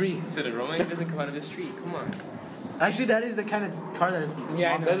 on the tree. So the Roman doesn't come out of this tree. Come on. Actually, that is the kind of car that is.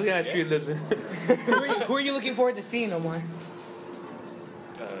 Yeah, I know. That's the kind of tree he lives in. Who are you looking forward to seeing, Omar?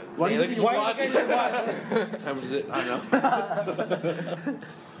 Why do you Look think at Why you are you guys watching? Time is it? I don't know.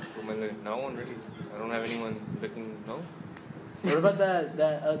 Roman, no one really. I don't have anyone looking. No, What about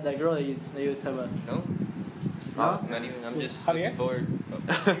that girl that you was talking about? no, Huh? not even. I'm just Javier? looking forward. Oh.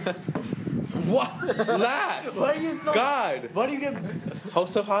 What? Laugh. Why are you so? God. Why do you get? How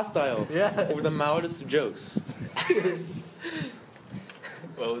so hostile? Yeah. Over the mildest of jokes.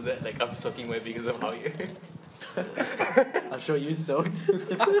 What was that? Like I'm soaking wet because of Javier. I'll show you soaked.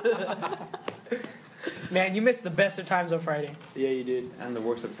 Man, you missed the best of times on Friday. Yeah, you did. And the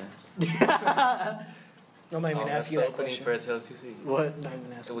worst of times. I'm not even Oh, that's asking you the that opening question. for A Tale of Two Cities. What? I'm not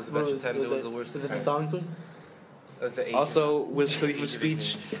even It asking. was the best of times. It was the worst Was of it the times. songs one? It was the Asian. Also, with Khalifa's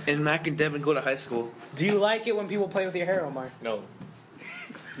speech, and Mac and Devin go to high school. Do you like it when people play with your hair, Omar? No.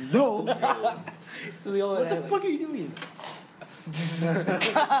 No. This is the only What the one I fuck are you doing?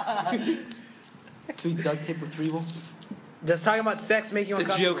 Sweet duct tape retrieval. like. Just talking about sex make you The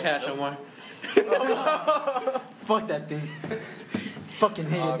uncomfortable. geocache, Omar. Fuck that thing. Fucking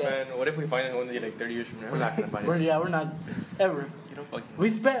hated Oh that. man, what if we find it only like 30 years from now? We're not gonna find We're, it. yeah, we're not ever. You don't fucking. We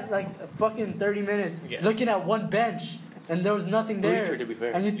spent like a fucking 30 minutes Yeah. looking at one bench, and there was nothing there. Bleacher, to be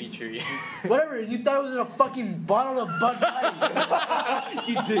fair. And you, Feature, yeah. whatever, you thought it was in a fucking bottle of Bud Light.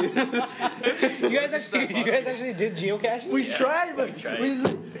 You did. You guys actually did geocaching? We tried, but We tried.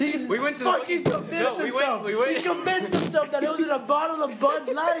 he went to the fucking convinced No, we went- himself. we went- He convinced himself that it was in a bottle of Bud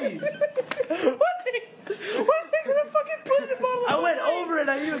Light. What are they gonna fucking put in the bottle? I went over it.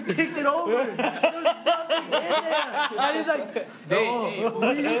 I even kicked it over. There was nothing in there. And he's like, no,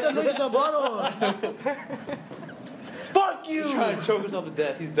 we need to look at the bottle. Fuck you. He's trying to choke himself to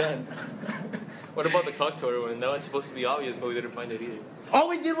death. He's done. What about the clock tower one? That one's supposed to be obvious, but we didn't find it either. All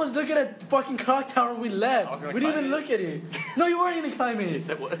we did was look at a fucking clock tower and we I left. was gonna We didn't climb even it. look at it. No, you weren't gonna climb Yes,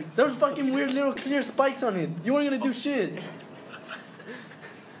 it. it was. There was fucking weird little clear spikes on it. You weren't gonna do shit.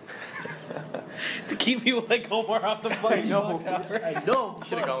 To keep you like Omar off the fucking clock tower. I know.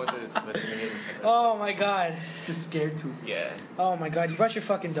 Should have gone with this, but Oh my god. Just scared to. yeah. Oh my god, you brought your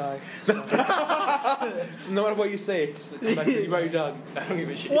fucking dog. So no matter what you say, come back to you brought your dog. I don't give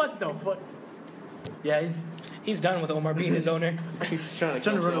a shit. What the fuck? Yeah, He's done with Omar being his owner. He's trying to trying to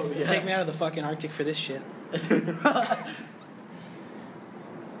kill run himself. over. Yeah. Take me out of the fucking Arctic for this shit.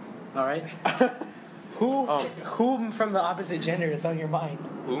 All right. Whom from the opposite gender is on your mind?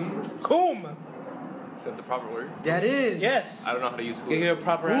 Boom. Whom? Is that the proper word? That is. Yes. I don't know how to use Can you whom. get a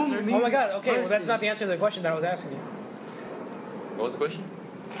proper Whom answer? means Oh my god, okay, well that's person. not the answer to the question that I was asking you. What was the question?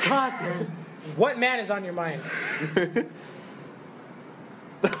 God, man. What man is on your mind?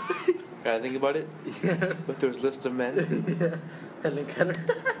 Gotta think about it. But there's lists of men. Yeah. Helen Keller.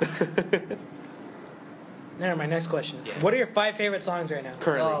 Never mind, next question. Yeah. What are your 5 favorite songs right now?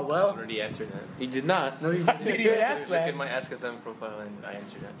 Currently. Oh I well. already answered that. He did not. No, you Did you ask Look that? at my Ask FM profile and I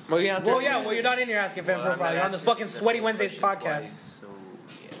answered that. Well, yeah, Well, yeah, well, you're not in your Ask FM Well, I'm profile. not You're on the answering fucking the Sweaty same Wednesdays question podcast. twice, so,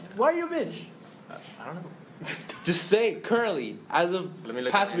 yeah. Why are you a bitch? I don't know. Just say currently, as of Let me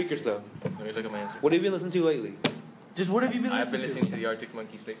look past at week my or so. Let me look at my answer. What have you been listening to lately? Just what have you been I've been listening listening to the Arctic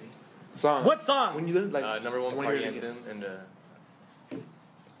Monkeys lately. Song. What songs? When you listen, like Number one, when Party you're again. Anthem, and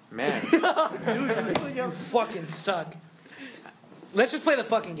Man. You fucking suck. Let's just play the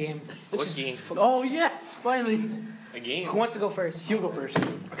fucking game. what Let's game? Oh yes, finally. A game? Who wants to go first? Hugo first.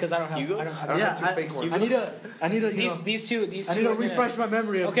 Because I don't have. Hugo? I don't have. I don't Yeah, have two fake ones. I need to. You These know, these two I need to are gonna- refresh my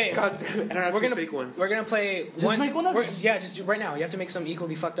memory. Of, Okay, God damn it. I don't have we're two gonna fake ones. we're gonna play Just make one up. Yeah, just do right now. You have to make some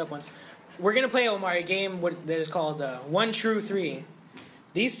equally fucked up ones. We're gonna play Omar a game that is called One True Three.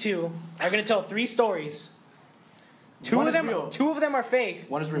 These two are gonna tell 3 stories. One is real. Two of them are fake.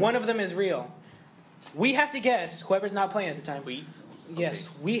 One is real. One of them is real. We have to guess. Whoever's not playing at the time. We? Yes,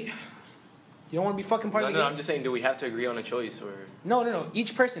 we. You don't want to be fucking part No, of the no, game. I'm just saying, do we have to agree on a choice or? No.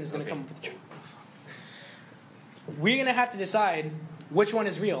 Each person is gonna Okay. come up with a choice. We're gonna have to decide which one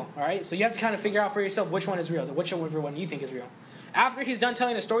is real. All right. So you have to kind of figure out for yourself which one is real, whichever one you think is real. After he's done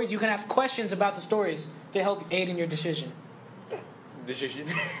telling the stories, you can ask questions about the stories to help aid in your decision. Decision.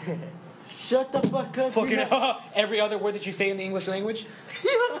 Shut the fuck up. Fucking you're not- every other word that you say in the English language.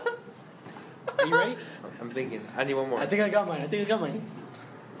 Are you ready? I'm thinking. I need one more. I think I got mine.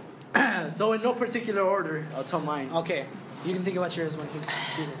 So in no particular order, I'll tell mine. Okay. You can think about yours when he's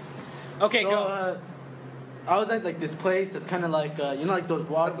doing this. Okay, So, go. I was at like this place that's kind of like you know like those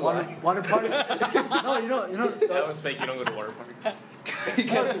water That's a lie. water parks. No, you know. That one's fake. You don't go to water parks.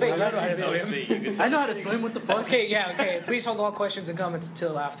 No, it's fake. I don't know how to No, swim. it's fake. You can I know how to swim. What the fuck? Okay, yeah, okay. Please hold all questions and comments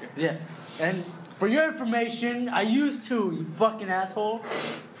until after. Yeah. And for your information, I used to, you fucking asshole.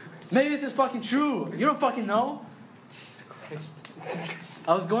 Maybe this is fucking true. You don't fucking know.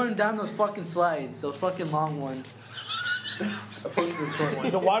 I was going down those fucking slides, those fucking long ones. Opposed to the short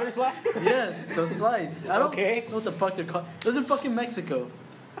ones. The water slide? Yes, those slides. I don't Okay. know what the fuck they're called. Those are fucking Mexico.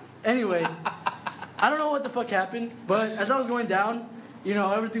 Anyway, I don't know what the fuck happened, but as I was going down, you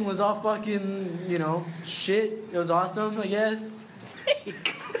know, everything was all fucking, you know, shit. It was awesome, I guess. It's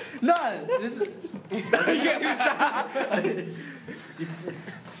fake. No, this is.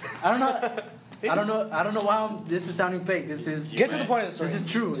 I don't know why this is sounding fake. This is. Get to the point of the story. This is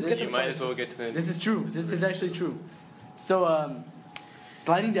true. Just This- get to You the might point. as well get to the. This is true. This is actually true. So,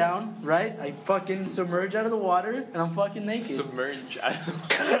 sliding down, right? I fucking submerge out of the water, and I'm fucking naked. Submerge.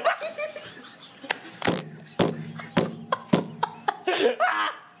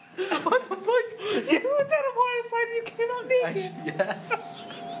 What the fuck? You looked at a water slide and you came out naked. Actually, yeah.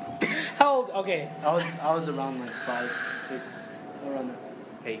 How old? Okay. I was around like 5, 6, around there.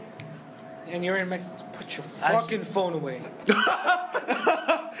 Hey. And you're in Mexico. Put your fucking phone away.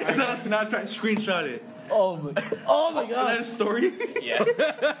 That's not trying to screenshot it. Oh my Is that god. a story?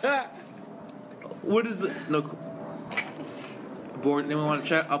 Yeah. What is it? No. Born. Then we want to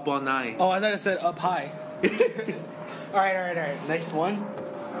check up all night. Oh, I thought it said up high. All right. Next one.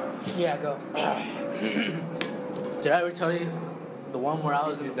 Yeah, go. Did I ever tell you the one where I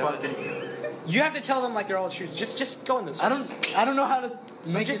was in the fucking? You have to tell them like they're all the truth. Just go in this. I don't know how to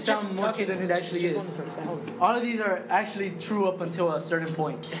make it sound more okay, than it actually just go is. in this one. All of these are actually true up until a certain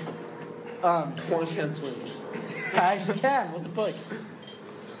point. One can swim. I actually can. What the fuck?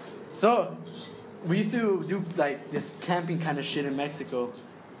 So, we used to do like this camping kind of shit in Mexico,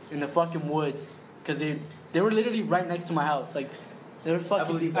 in the fucking woods, cause they were literally right next to my house. Like, they were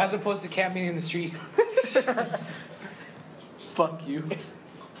fucking. As opposed to camping in the street. Fuck you.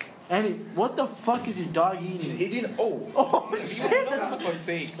 Annie, what the fuck is your dog eating? Eating. Oh shit! For fuck's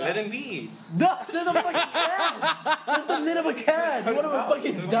sake, let him be. No, there's a fucking can. That's the lid of a can. You want to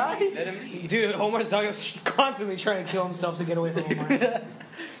fucking die? Let him be. Dude, Homer's dog is constantly trying to kill himself to get away from Omar.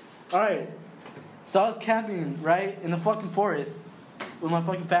 All right. So I was camping, right, in the fucking forest with my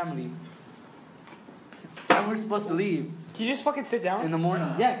fucking family. And we're supposed to leave Can you just fucking sit down? in the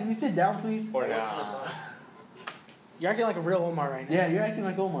morning. Yeah, can you sit down, please? Or now. You're acting like a real Omar right now. Yeah, you're acting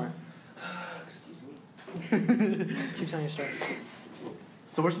like Omar. Just keep telling your story.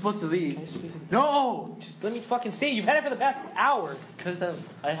 So we're supposed to Can leave. you just please- No! Just let me fucking see. You've had it for the past hour. Because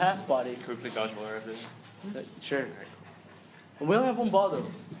I half bought it. Can we play dodgeball after this? Sure. We only have one ball, though.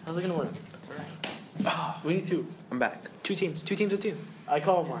 How's it going to work? That's alright. We need two. I'm back. Two teams of two. I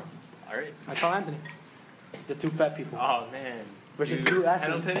call Omar. Alright. I call Anthony. The two fat people. Oh man. Versus You two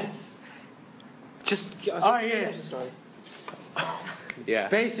handle athletes. tennis? Just. Alright, yeah. finish the story. Yeah.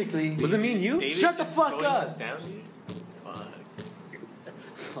 Basically. Was it me and you? David Shut the just fuck slowing up. us down, dude?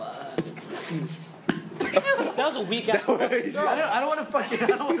 That was a weak ass. I don't want to fucking. I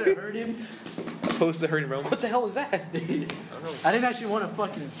don't want to hurt him. Opposed to hurting Rome. What the hell was that? I don't know. I didn't actually want to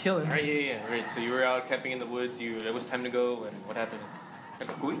fucking kill him. Alright, yeah. Alright, so you were out camping in the woods, it was time to go, and what happened?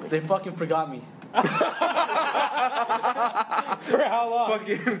 They fucking forgot me. For how long?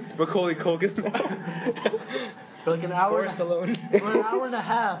 Fucking Macaulay Culkin. For like an hour. Forest alone. For an hour and a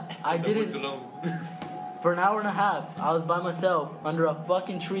half, I The woods didn't. alone. For an hour and a half, I was by myself under a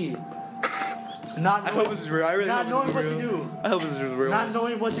fucking tree. Not I hope knowing, this is real. I really not hope knowing this is what to real. do. I hope this is real. Not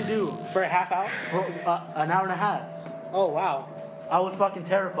knowing what to do. For a half hour? For an hour and a half. Oh wow. I was fucking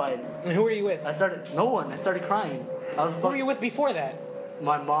terrified. And who were you with? No one. I started crying. I was Who were you fucking. with before that?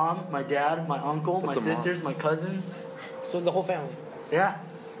 My mom, my dad, my uncle, my What's a mom? sisters, my cousins. So the whole family. Yeah.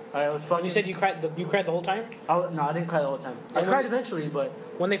 I was fucking. You said you cried. You cried the whole time. No, I didn't cry the whole time. I And cried when- eventually, but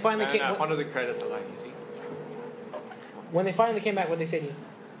When they finally came. Juan doesn't cry, that's a lie, you see? When they finally came back, what they say to you?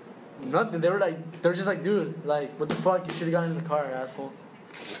 nothing. They were just like, dude, like, what the fuck? You should have gotten in the car, asshole.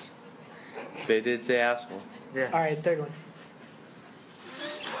 They did say asshole. Yeah. All right, third one.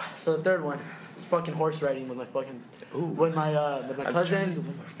 So the third one, is fucking horse riding with my fucking, with my I'm trying to cousin. think of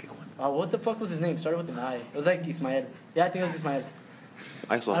one more fake one. What the fuck was his name? Started with an I. It was like Ismael. Yeah, I think it was Ismael.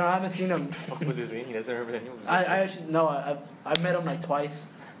 I I saw. don't know. I haven't seen him. What was his name? He doesn't remember anyone. I actually no. I've met him like twice.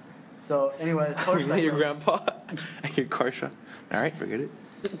 So, anyways, horse We met your riding. grandpa at your car shop. All right, forget it.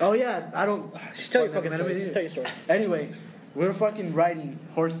 Oh yeah, I don't. Just tell your fuck, fucking I story. met him Just tell your story. Anyway, we were fucking riding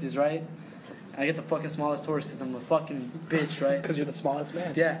horses, right? I get the fucking smallest horse because I'm a fucking bitch, right? Because you're the smallest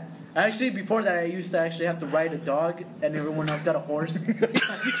man. Yeah. Actually, before that, I used to actually have to ride a dog, and everyone else got a horse.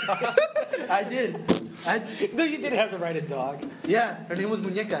 I did. No, you did have to ride a dog. Yeah, her name was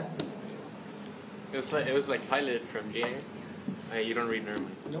Muñeca. It was like Pilot from Jane. Hey, you don't read Nerman.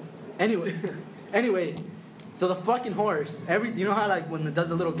 Nope. Anyway, so the fucking horse. You know how like when it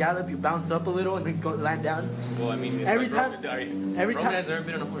does a little gallop, you bounce up a little and then land down. Well, I mean, it's Every like time- Roman, every Roman time- has never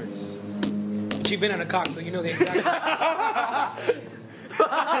been on a horse. But you've been on a cock, so you know the exact.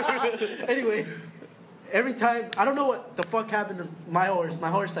 Anyway, every time I don't know what the fuck happened to my horse. My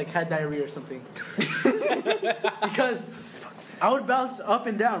horse like had diarrhea or something. Because I would bounce up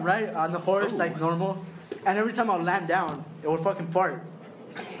and down right on the horse like normal, and every time I would land down, it would fucking fart.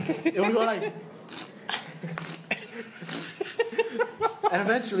 It would go like. And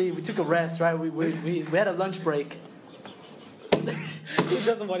eventually we took a rest, right? We had a lunch break. Who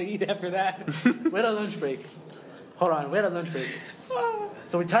doesn't want to eat after that? We had a lunch break. Hold on, we had a lunch break.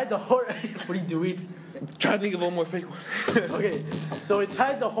 So we tied the horse. What are you doing? Trying to think of one more fake one. Okay, so we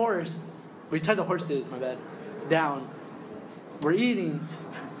tied the horse. We tied the horses, my bad, down. We're eating.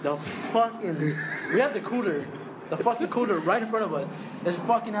 The fucking. We have the cooler. The fucking cooler right in front of us. This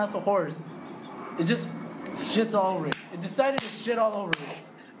fucking asshole horse. It just shits all over it. It decided to shit all over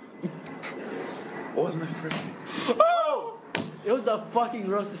it. What was my first fake one? Oh! It was the fucking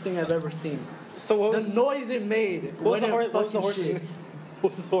grossest thing I've ever seen. So what was The noise it made. what was the when it horse's fucking name? shit.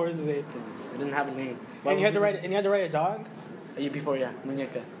 What was the horse's name? It didn't have a name. And you had to ride a dog. A year before, yeah,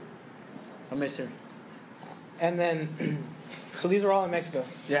 Muñeca. I miss her. And then, so these were all in Mexico.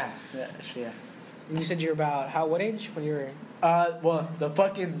 Yeah, actually, yeah. And you said you were about what age when you were? Well, the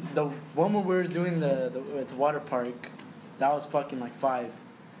one where we were doing the at the water park, that was fucking like 5.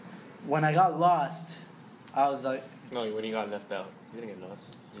 When I got lost, I was like, No, when you got left out, you didn't get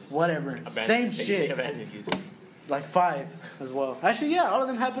lost. You just whatever, same they shit. abandoned you. Like 5 as well. Actually, yeah, all of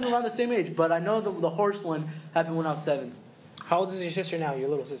them happened around the same age. But I know the horse one happened when I was 7. How old is your sister now? Your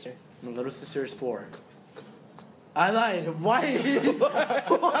little sister? My little sister is 4. I lied. Why?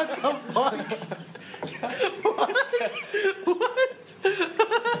 What the fuck? What?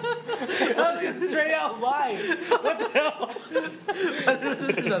 Straight out lie. What the hell? My little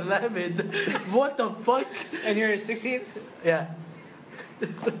sister's 11. What the fuck? And you're 16th? Yeah.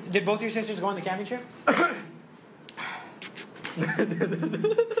 Did both your sisters go on the camping trip?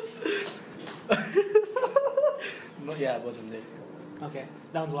 Yeah, it wasn't there. Okay,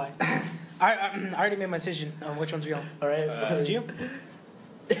 that one's a lie. I already made my decision on which one's real. All right. Did you?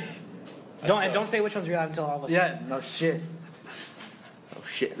 Don't say which one's real until all of us. Yeah. No shit. Oh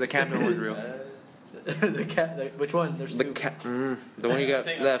shit, the camping one's real. Which one? There's The two. the one you got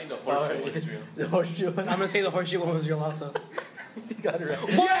left. The horse one is real. The horseshoe one. I'm gonna say the horseshoe one was real also. You got it right.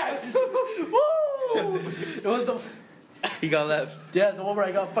 Yes! Woo! It was the He got left. yeah, the one where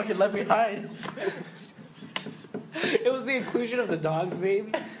I got fucking left behind. It was the inclusion of the dog's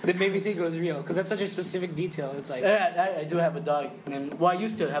name that made me think it was real because that's such a specific detail. It's like Yeah, I do have a dog named. Well, I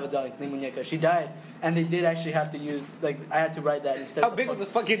used to have a dog named Muñeca. She died, and they did actually have to use I had to write that instead. how of big was the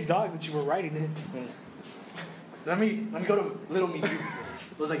fucking dog that you were riding in? Let me go to little me.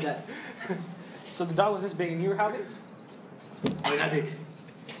 It was like that. So the dog was this big and you were how big? Like that big.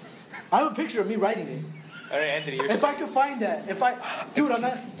 I have a picture of me riding it. All right, Anthony. If I could find that, dude, I'm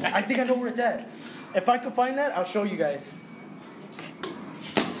not. I think I know where it's at. If I could find that, I'll show you guys.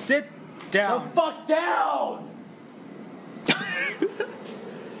 Sit The down. fuck down!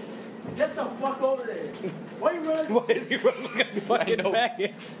 Get the fuck over there. Why are you running? Why is he running like a fucking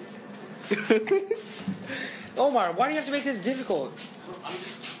faggot? Omar, why do you have to make this difficult?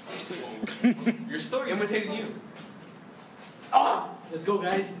 Your story imitating you. Ah! Let's go,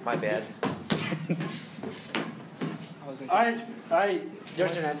 guys. My bad. Alright. Your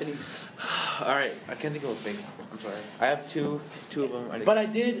turn, Anthony. Alright, I can't think of a thing. I'm sorry. I have two of them. But I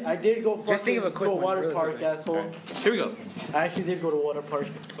did go fucking Just think of a quick to a one, water really park, quick. asshole. Alright, here we go. I actually did go to a water park.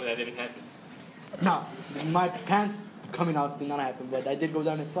 Well, that didn't happen. No, my pants coming off did not happen, but I did go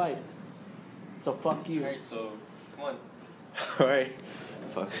down a slide. So fuck you. Alright, so come on. Alright.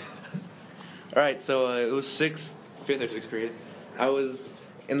 Fuck. Alright, so it was 5th or 6th grade. I was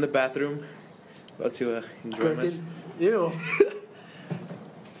in the bathroom about to enjoy myself. Ew.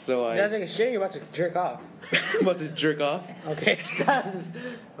 So You guys take a shit, you're about to jerk off. about to jerk off. Okay.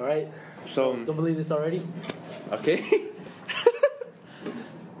 Alright. So Don't believe this already? okay.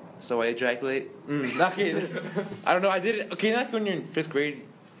 So I ejaculate. Not kidding. I don't know. I did it. Okay, not when you're in 5th grade,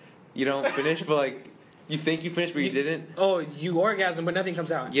 you don't finish, but like you think you finished, but you didn't. Oh, you orgasm, but nothing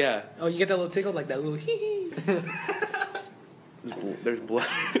comes out. Yeah. Oh, you get that little tickle, like that little hee hee. There's blood.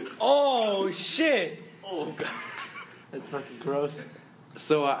 Oh, shit. Oh god. That's fucking gross.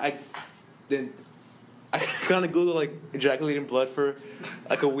 So I kind of Googled like ejaculating blood for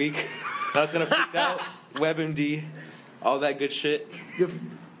like a week. I was gonna freak out. WebMD, all that good shit.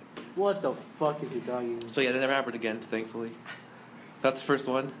 What the fuck is your dog eating? So yeah, that never happened again, thankfully. That's the first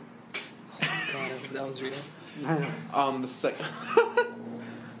one. God, that was real. The second. All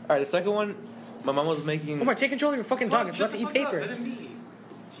right, the second one. My mom was making. Omar, take control of your fucking dog. It's about to eat paper. Let him be.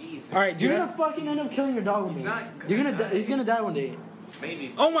 Jeez. All right, You're dude. gonna fucking end up killing your dog with me. not You're gonna die. He's gonna die one day.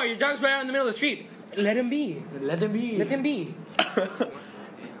 Maybe. Omar, your dog's right out in the middle of the street. Let him be. Let him be. Let him be.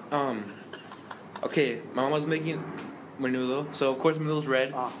 Okay, my mom was making menudo, so of course menudo's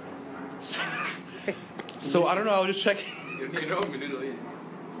red. Ah. So I don't know. I was just checking. You don't even know what menudo is.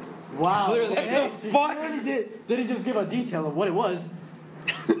 Wow. Clearly. Hey, What the fuck? He really didn't just give a detail of what it was.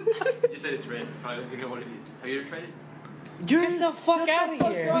 You said it's red. I was thinking what it is. Have you ever tried it? Get the fuck out of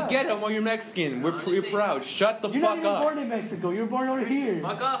here. We get it when you're Mexican. We're proud. Shut the You're not fuck even up. born in Mexico. You were born over here.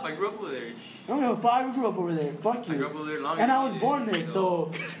 Fuck off. I grew up over there. I don't know if I grew up over there. Fuck I grew up you. over there long And I ago. was born there,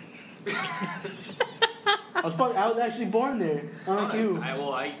 so I was actually born there. Unlike you.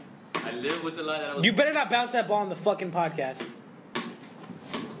 I live with the lie that I was. You better not bounce that ball on the fucking podcast.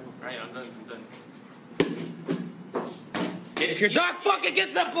 Alright, I'm done. If your dog fucking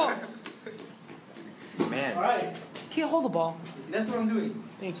gets that ball. Man. Alright. Can't hold the ball. That's what I'm doing.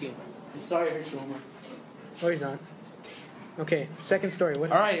 Thank you. I'm sorry I hurt you, Omar. No, he's not. Okay, second story.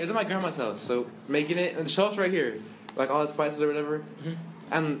 What? All right, it was at my grandma's house. So making it, and the shelf's right here. like all the spices or whatever,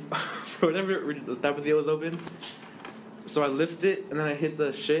 and for whatever the type of deal was open. So I lift it and then I hit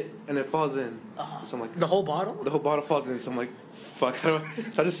the shit and it falls in. So I'm like, The whole bottle? the whole bottle falls in. So I'm like, fuck. How do I?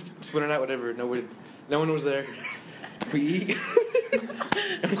 So I just spin it out, whatever. No one was there. We eat.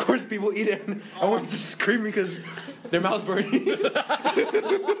 And of course, people eat it. And everyone's just screaming because their mouth's burning.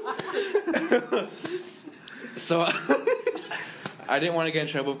 So I didn't want to get in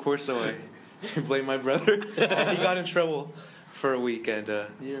trouble, of course. So I blamed my brother. And he got in trouble for a week. And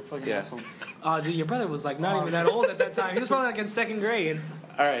You're a fucking yeah. asshole. Oh, dude, your brother was like not even that old at that time. He was probably like in second grade.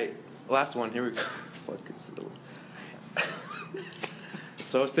 All right, last one. Here we go. Fuck.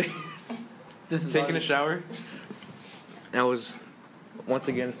 So I was This is taking a hard. shower. I was once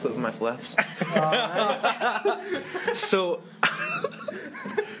again flipping my flaps. So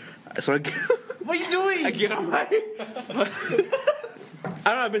I get, What are you doing? I get on my. I don't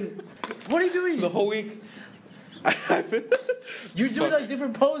know. I've been What are you doing? the whole week. I've been, You're doing like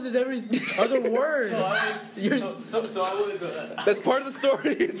different poses every other word. You're So I was. that's part of the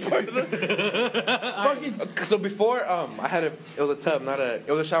story. It's part of the. fucking. So before, I had it was a tub, not a. It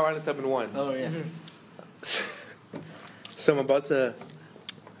was a shower and a tub in one. Oh yeah. So I'm about to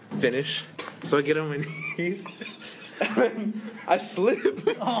finish. So I get on my knees. And then I slip.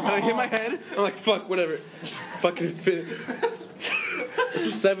 And I hit my head. I'm like, fuck, whatever. Just fucking finish. This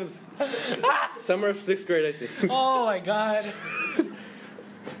was 7th. Summer of 6th grade, I think. Oh my god.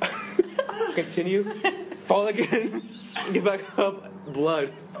 Continue. Fall again. Get back up.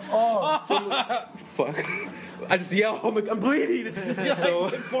 Blood. Oh. So, fuck. I just yell, oh my, I'm bleeding. So,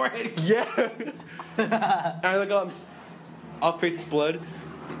 Forehead. yeah. And I look up, I'll face blood.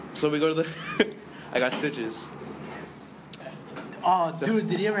 So we go to the. I got stitches. Oh, dude,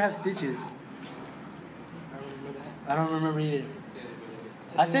 did he ever have stitches? I don't remember either.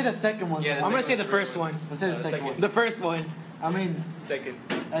 I say the second one. Yeah, I'm gonna say the first one. I say the second one. The first one. I mean, Second.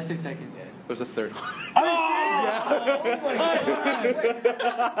 I say second. It was the third one. Oh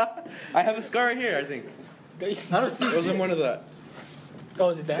I have a scar right here, I think. I don't see It was in shit. one of the. Oh,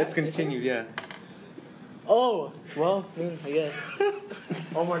 is it that? It's continued, yeah. Oh, well, I mean, I guess.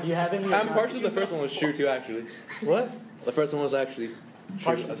 Omar, do you have any? I'm partially the first one was true too, actually. What? The first one was actually true.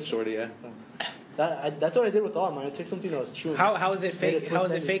 Partially. That's shorty, yeah. That's what I did with all mine. I took something that was true. How is it Made fake? it How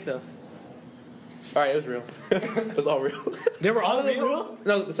is it twist fake though? All right, it was real. It was all real. They were all All real. real?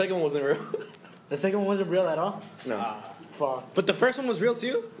 No, the second one wasn't real. The second one wasn't real at all. No. Fuck. But the first one was real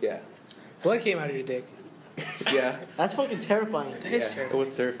too. Yeah. Blood came out of your dick. Yeah. That's fucking terrifying. That is Yeah, terrible. it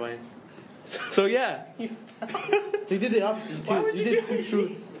was terrifying. So yeah. So you did the opposite. You did two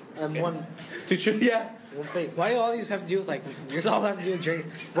truths and one Too true. Yeah. fake. Why do all these have to do with like? Yours all have to do with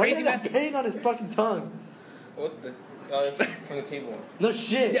drinking. Why Crazy is that master. pain on his fucking tongue? What the? Oh, it's from the table. No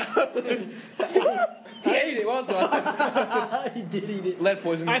shit. He ate it. What the? He did eat it. Lead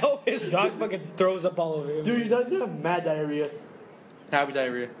poison. I hope his dog fucking throws up all over him. Dude, you guys have mad diarrhea. Happy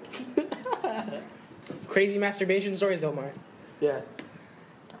diarrhea. Crazy masturbation stories, Omar. Yeah.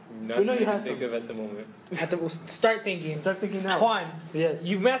 Nothing know you have to think some. of at the moment. We'll start thinking. Start thinking now. Juan, Yes.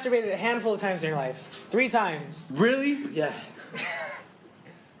 you've masturbated a handful of times in your life. 3 times. Really? Yeah.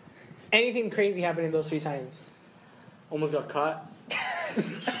 Anything crazy happened in those 3 times? Almost got caught.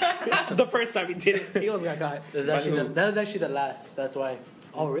 The first time he did it, he almost got caught. That was actually the last. That's why.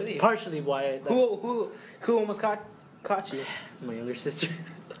 Oh, really? Partially why. Who almost caught you? My younger sister.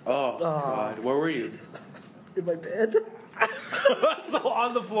 Oh, God. Where were you? In my bed. So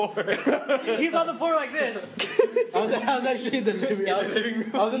on the floor. He's on the floor like this. I was actually in the living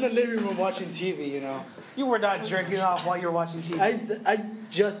room. I was in the living room watching TV, you know. You were not jerking off while you were watching TV. I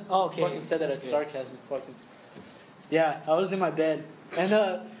just Okay, fucking said that that's as good. sarcasm. Fucking. Yeah, I was in my bed. And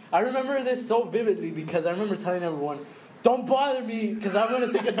I remember this so vividly because I remember telling everyone, don't bother me because I'm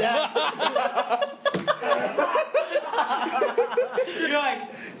going to take a nap. You're like,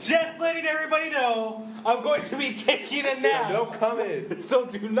 just letting everybody know I'm going to be taking a nap. Don't come in. So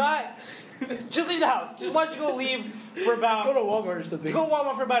do not. Just leave the house. Just why don't you go leave for about. Go to Walmart or something. Go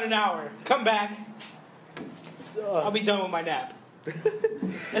Walmart for about an hour. Come back. I'll be done with my nap.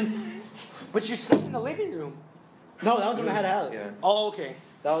 But you slept in the living room. No, that was when I had a house. Yeah. Oh, okay.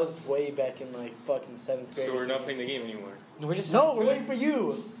 That was way back in like fucking 7th grade. So we're not playing the game anymore. We're just No, we're waiting for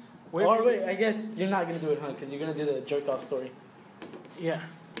you. Or for wait, I guess you're not gonna do it, huh? Because you're gonna do the jerk off story. Yeah.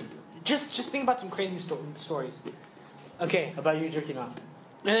 Just think about some crazy stories. Okay. About you jerking off.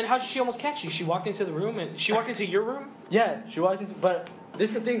 And then how did she almost catch you? She walked into the room and she walked into your room? Yeah, she walked into. But this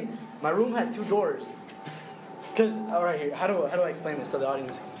is the thing. My room had 2 doors. Cause all right, here. How do I explain this to the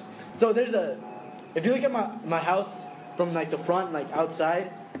audience? So there's a. If you look at my house from like the front, like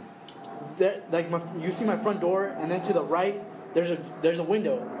outside, there, like you see my front door, and then to the right, there's a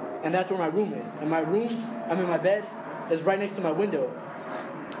window, and that's where my room is. And my bed, is right next to my window.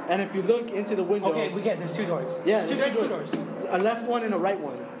 And if you look into the window, Okay, we get there's 2 doors. yeah, There's two doors. a left one and a right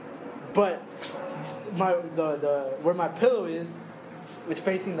one. But the where my pillow is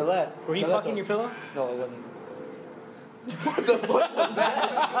facing the left. Were you The left fucking door. your pillow? No, it wasn't.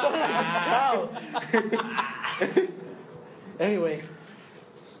 Anyway,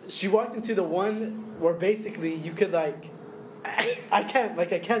 she walked into the one where basically you could like, I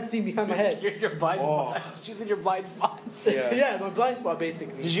can't see behind my head. Your blind spot. She's in your blind spot. Yeah. Yeah, my blind spot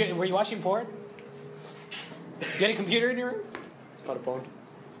basically. Were you watching porn? You had a computer in your room? It's not a phone.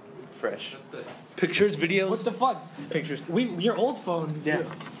 Fresh. Pictures, videos. What the fuck? Pictures. Your old phone. Yeah.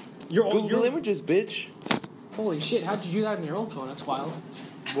 Your old. Google Images, bitch. Holy shit! How'd you do that on your old phone? That's wild.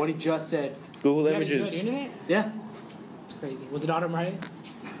 What he just said. Google You had Images. internet? Yeah. It's crazy. Was it automatic?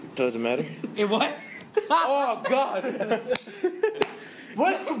 Doesn't matter. It was. Oh God.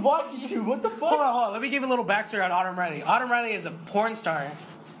 What are you walking to? What the fuck? Hold on. Let me give you a little backstory on Autumn Riley. Autumn Riley is a porn star.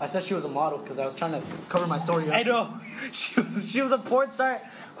 I said she was a model because I was trying to cover my story up. I know. She was a porn star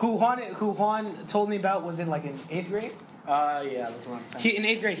who Juan told me about was in like in 8th grade. Yeah, that's wrong. In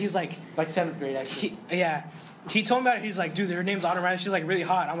 8th grade, he's like, 7th grade actually. He told me about it. He's like, dude, her name's Autumn Riley. She's like really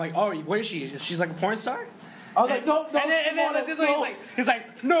hot. I'm like, oh, what is she? She's like a porn star. I was like, no. And then like, this one, he's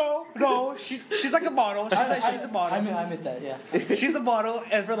like, no, she's like a model. She's a model. I meant that. Yeah. She's a model,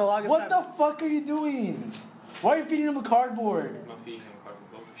 and for the longest What time. the fuck are you doing? Why are you feeding him a cardboard? I'm not feeding him cardboard.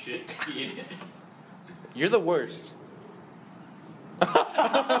 Oh shit, you idiot. You're the worst.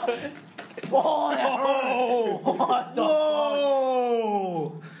 Oh, that hurt. What the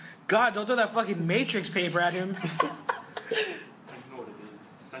Whoa! God, don't throw that fucking Matrix paper at him. I don't know what it is.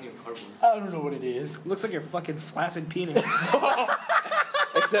 It's not even cardboard. I don't know what it is. Looks like your fucking flaccid penis.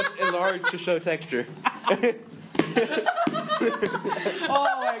 Except enlarged to show texture. Oh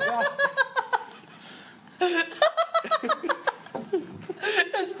my god.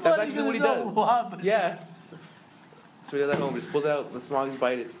 That's actually what he does. Wob. Yeah. So he does at home. Just pull it out, the smogs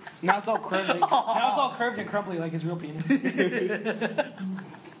bite it. Now it's all curved. Now it's all curved and crumbly like his real penis.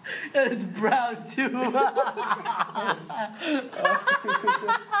 And it's brown too.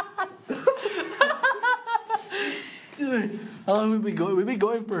 Dude, how long have we been going? We've been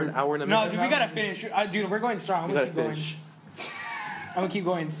going for An hour and a No, minute. dude, we gotta finish. Dude, we're going strong. I'm We gonna gotta keep going. finish. I'm gonna keep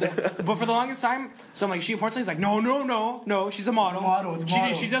going. So, but for the longest time, so I'm like, she a porn star? He's like, no, she's a model. It's a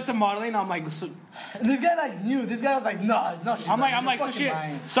model. She does some modeling. I'm like, so, And this guy like knew. This guy was like, no, she's I'm not. like, so You're she. fucking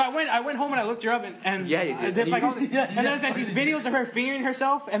lying. So I went home and I looked her up and Yeah, you did. There's like all the, Yeah, and there's like these videos of her fingering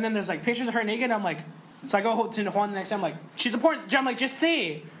herself, and then there's like pictures of her naked. And I'm like, so I go to Juan the next day. I'm like, she's a porn. I'm like, just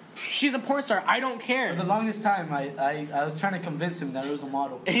say, she's a porn star. I don't care. For the longest time, I was trying to convince him that it was a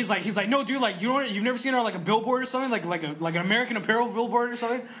model. And he's like, no, dude, like you've never seen her on like a billboard or something, like an American Apparel billboard or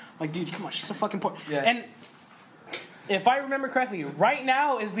something. Like, dude, come on, she's a fucking porn. Yeah. And if I remember correctly, right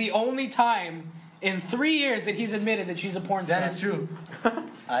now is the only time in 3 years that he's admitted that she's a porn star. That is true.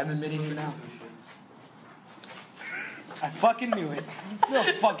 I'm admitting it now. I fucking knew it. You're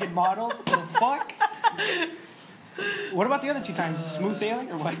a fucking model. The fuck? What about the other 2 times? Smooth sailing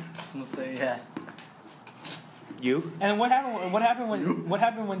or what? I'm gonna say yeah. You? And what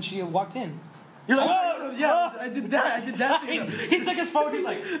happened when she walked in? You're like, oh, Yeah, I did that. he took his phone. He's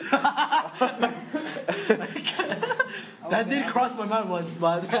like, That did cross my mind once,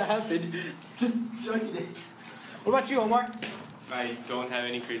 but that happened. Just chucking it. what about you, Omar? I don't have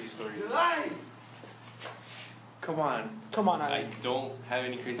any crazy stories. Come on. Come on, I Ali. don't have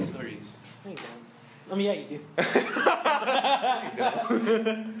any crazy stories. There you go. I mean, yeah, you do.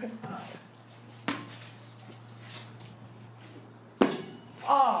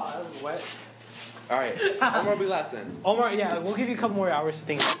 Oh, that was wet. Alright. Omar will be last then. Omar, yeah, we'll give you a couple more hours to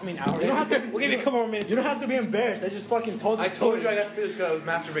think. I mean, hours. We'll give you a couple more minutes. You don't have to be embarrassed. I just fucking told this I told story. you I got serious because I was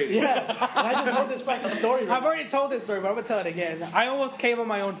masturbating. Yeah, and I just told this fucking story. I've already told this story, but I'm gonna tell it again. I almost came on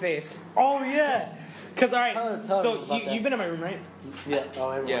my own face. Oh yeah. Cause all right, Tell us so about that. you've been in my room, right? Yeah.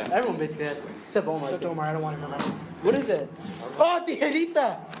 Oh, everyone. Yeah. Everyone basically has, except Omar. Except Omar, I don't want him in my room. What is it? Oh,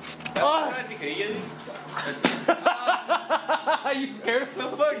 tijerita. Oh. Are you scared of The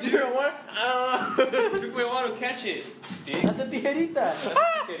fuck, you don't want? Took me a while to catch it. Dick. That's a tijerita. That's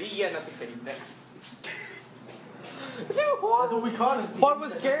tijerilla, not tijerita. Dude, That's what we call it. Juan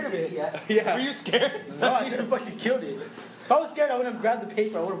was scared of it. Yeah. Yeah. Were you scared? No, I should have fucking killed it. If I was scared, I would have grabbed the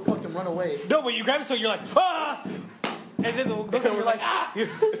paper. I would have fucking run away. No, but you grab it so you're like, ah! And then you're like, ah!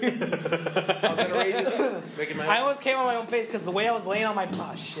 I'm gonna raise it. Making my I almost came on my own face because the way I was laying on my,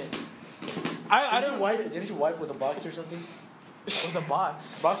 oh shit. I Didn't don't you wipe? Didn't you wipe with a box or something? with a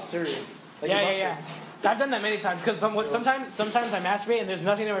box. Box of cereal. Like Yeah, your yeah, yeah. boxers. I've done that many times because sometimes I masturbate and there's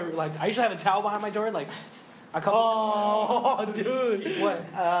nothing to, like. I usually have a towel behind my door, like a couple. Oh, dude. What?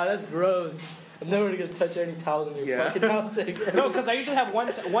 That's gross. I'm never gonna touch any towels in your Yeah. fucking house again. No, because I usually have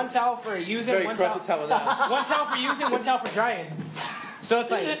one towel for using, Very one towel for using, one towel for drying. So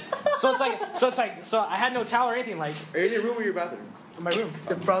it's like, so I had no towel or anything, like Are you in your room or your bathroom? in my room.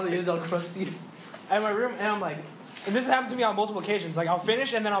 It probably is all crusty. I'm in my room, and I'm like, and this has happened to me on multiple occasions. Like I'll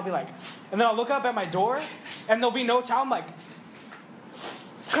finish, and then I'll be like, and then I'll look up at my door, and there'll be no towel. I'm like,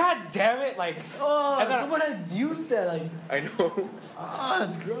 God damn it! Like, Oh, And then- someone has used that. Like, I know.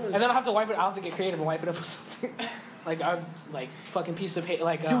 that's gross. and then I'll have to wipe it. I'll have to get creative and wipe it up with something. Like I'm like fucking piece of paper,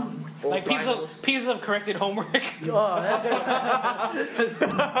 like Old pieces of corrected homework. Oh, that's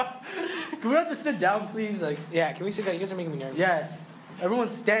Can we all just sit down, please? Like, Yeah, can we sit down? You guys are making me nervous. yeah.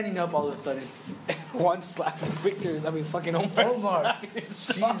 Everyone's standing up all of a sudden. One slap from Victor's. I mean, fucking Omar. Omar. slapping his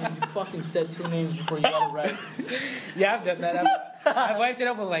Jesus, dog. you fucking said 2 names before you got it right. Yeah, I've done that. I've wiped it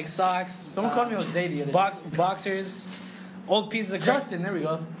up with like socks. Someone called me Jose the other day. Boxers, old pieces of crap. Justin, there we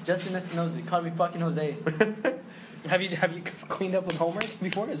go. Justin Espinosa called me fucking Jose. Have you cleaned up with homework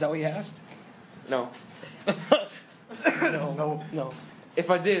before? Is that what you asked? No. No. If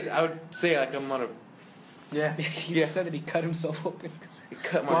I did, I would say like I'm on a Yeah. He Yeah. just said that he cut himself open because he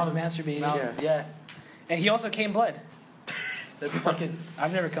cut my. was masturbating. No, Yeah. yeah. And he also came blood. That's fucking.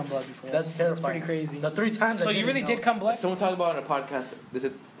 I've never come blood before. That's That's terrifying. pretty crazy. The 3 times. So I you really it, did no. come blood? Someone talked about it on a podcast. They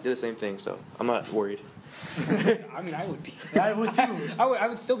did the same thing, so I'm not worried. I mean, I would be. Yeah, I would too. I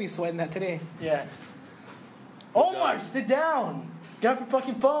would still be sweating that today. Yeah. Omar, sit down. Get off your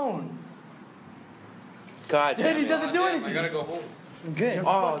fucking phone. God Dude, damn he it. doesn't do anything. I gotta go home. Good. You're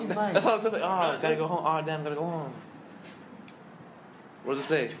Oh, fucking lying. that's all it's like. Oh, gotta go home. Oh, damn, gotta go home. What does it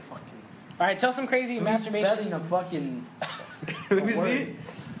say? All right, tell some crazy masturbation. Spelling a fucking. Let me see.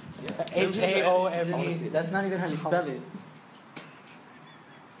 HAOME. That's not even how you spell it.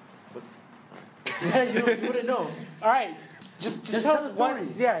 Yeah, you wouldn't know. All right, just Just tell tell us the one.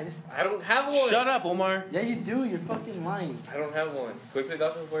 stories. Yeah, just I don't have one. Shut up, Omar. Yeah, you do. You're fucking lying. I don't have one. Quickly,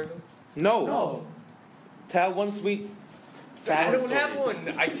 Dr. Fuego. No. No. Tell one sweet. I don't story. have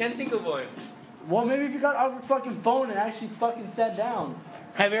one. I can't think of one. Well, maybe if you got off your fucking phone and actually fucking sat down.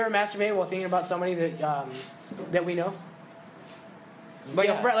 have you ever masturbated while thinking about somebody that that we know? Like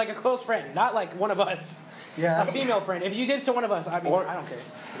a Yeah. friend, like a close friend, not like one of us. Yeah. A female friend. If you did it to one of us, I mean, Or- I don't care.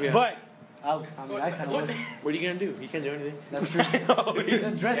 Yeah. But I mean, I kind of would. What are you gonna do? You can't do anything. That's true.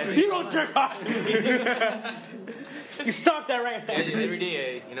 Dress me. you don't jerk off to me. You stop that right now. Every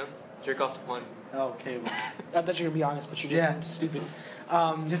day, jerk off to porn. Okay. Well, I thought you were gonna be honest, but you're just Yeah. stupid.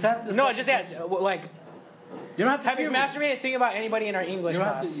 just ask. No, just yeah, like, You don't have to. have say you who. masturbated thinking about anybody in our You English don't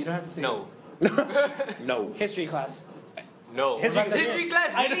have class? to. You don't have to say. No. No. History class. No. History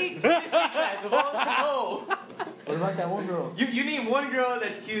class. I need history class. Of all no. What about that one girl? You need one girl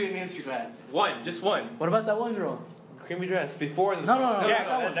that's cute in history class. One, just one. What about that one girl? Creamy dress before the. No. No, Yeah,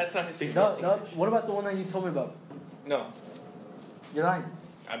 no, that's not history No, class. no. What about the one that you told me about? No, You're lying.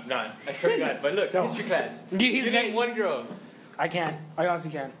 I'm not. I swear to God. But look, history class. He's You name one girl. I can't. I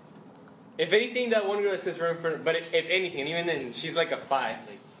honestly can't. If anything, that one girl that sits right in front. But if anything, and even then, she's like a 5.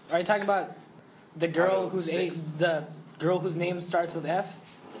 Like, Are you talking about the girl whose Six. the girl whose name starts with F?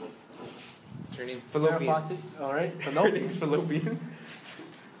 what's her name? Farrah Fallopian. Fawcett. All right. Her name's Fallopian.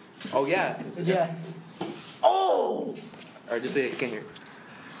 Oh yeah. Yeah. Oh. Alright, just say it. You can't hear.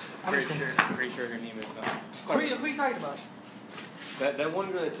 Pretty sure her name is not. Who are you talking about? That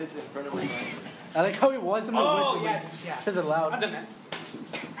one girl that sits in front of my mind. I like how he wants him to Oh, whisper. yeah, but yeah. he says it loud. I've done that.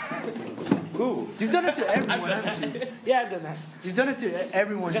 Who? You've done it to everyone, haven't you? Yeah, I've done that. You've done it to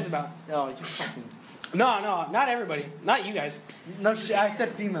everyone. Just about. Oh, you fucking. No, not everybody. Not you guys. No, I said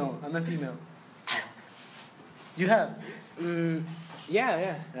female. I meant female. You have. Yeah.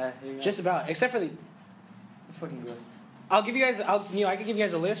 Yeah, there you go. Just about. Except for the. It's fucking gross. I'll give you guys. I can give you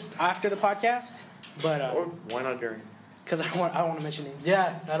guys a list after the podcast, but Or why not during? because I don't want to mention names.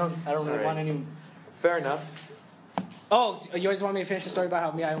 Yeah, I don't really Alright. want any. Fair enough. Oh, you always want me to finish the story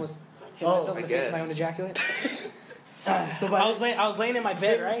about how I almost hit Oh, myself in I the face with my guess. own ejaculate? So I was laying in my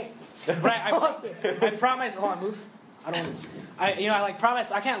bed, right? But I promised. Hold on, move. I don't. I like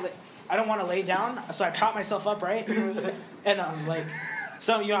promised. I can't. I don't want to lay down, so I prop myself up, right? And like,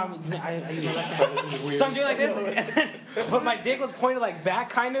 so I use my left hand. So I'm doing like this, but my dick was pointed like back,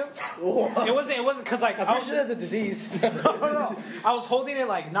 kind of. It wasn't because like I I'm was. sure that's a disease. No. I was holding it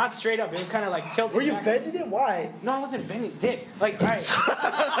like not straight up. It was kind of like tilted. Were you back. bending it? Why? No, I wasn't bending dick. Like, all right.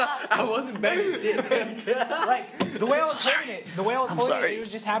 I I wasn't banging dick. Like the way I was holding it, sorry. it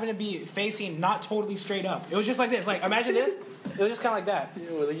was just happened to be facing not totally straight up. It was just like this. Like imagine this. It was just kind of like that.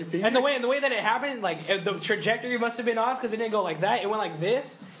 Like your finger? And the way that it happened, like the trajectory must have been off because it didn't go like that. It went like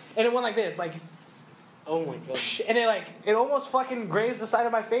this, and it went like this, like, Oh my god. and it almost fucking grazed the side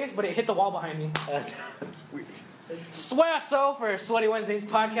of my face, but it hit the wall behind me. That's weird. Swear so for Sweaty Wednesdays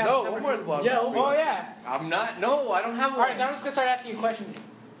podcast. No, number one more vlog. Yeah, Oh yeah. I'm not. No, I don't have All one. right, now I'm just gonna start asking you questions.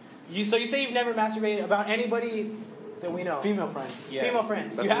 So you say you've never masturbated about anybody that we know. female friend. Yeah. Female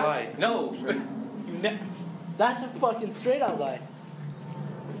friends. That's You a have? lie. No. You That's a fucking straight out lie.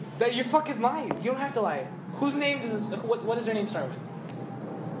 that you're fucking lying. You don't have to lie. Whose name does this? What does their name start with?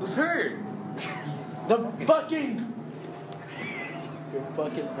 Who's her? The fucking. You're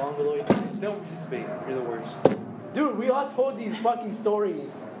fucking mongoloid. Don't participate. You're the worst. Dude, we all told these fucking stories.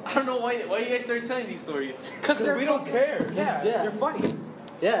 I don't know why you guys started telling these stories. Because we don't care. Yeah, Yeah. they're funny.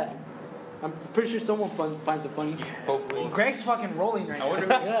 Yeah. I'm pretty sure someone finds it funny. Hopefully. Greg's fucking rolling right I now. wonder who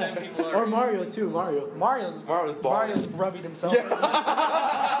the same people Or are. Mario too, Mario. Mario's Balling. rubbing himself.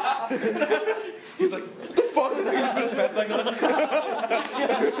 He's like, what the fuck?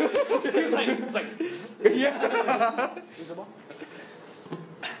 It's like Yeah. Use the ball.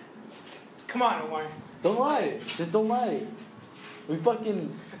 Come on, Omar. Don't lie. Just don't lie. We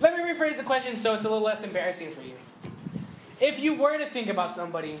fucking. Let me rephrase the question so it's a little less embarrassing for you. If you were to think about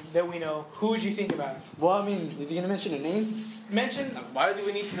somebody that we know, who would you think about? Well, I mean, is he gonna mention a name? Mention Why do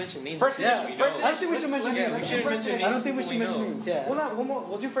we need to mention names? First Yeah. initial. First I don't think we should mention Yeah, names. we shouldn't mention names. I don't think we people should mention know. names. Yeah. Hold on, one more.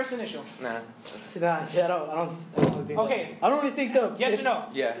 We'll do first initial. Nah. Nah, yeah, I don't really think. Okay. I don't really think that. Yes if or no?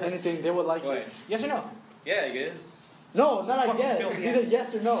 Yeah. Anything they would like. What? it. Yes or no? Yeah, I guess. No, not I Fucking guess. filthy. It's either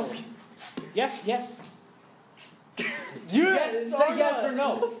yes or no. Yes, yes. You say yes or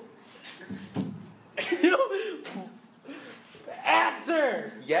no.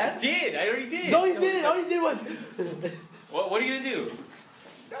 Answer. Yes? I did. I already did. No, you didn't. All you did was What are you gonna do?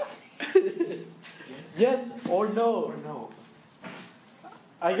 yes or no. Or no?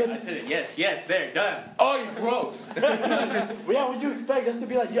 I I guess. said it. Yes. There. Done. Oh, you're gross. Yeah, what'd you expect us to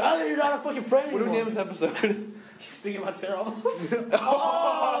be like? You're not a fucking friend What do we anymore. name this episode? He's thinking about Sarah Alvarez.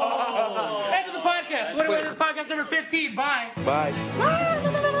 Oh! End of the podcast. What is podcast number 15? Bye.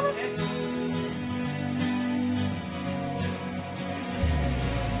 Bye.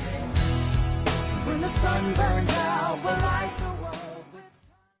 When the sun burns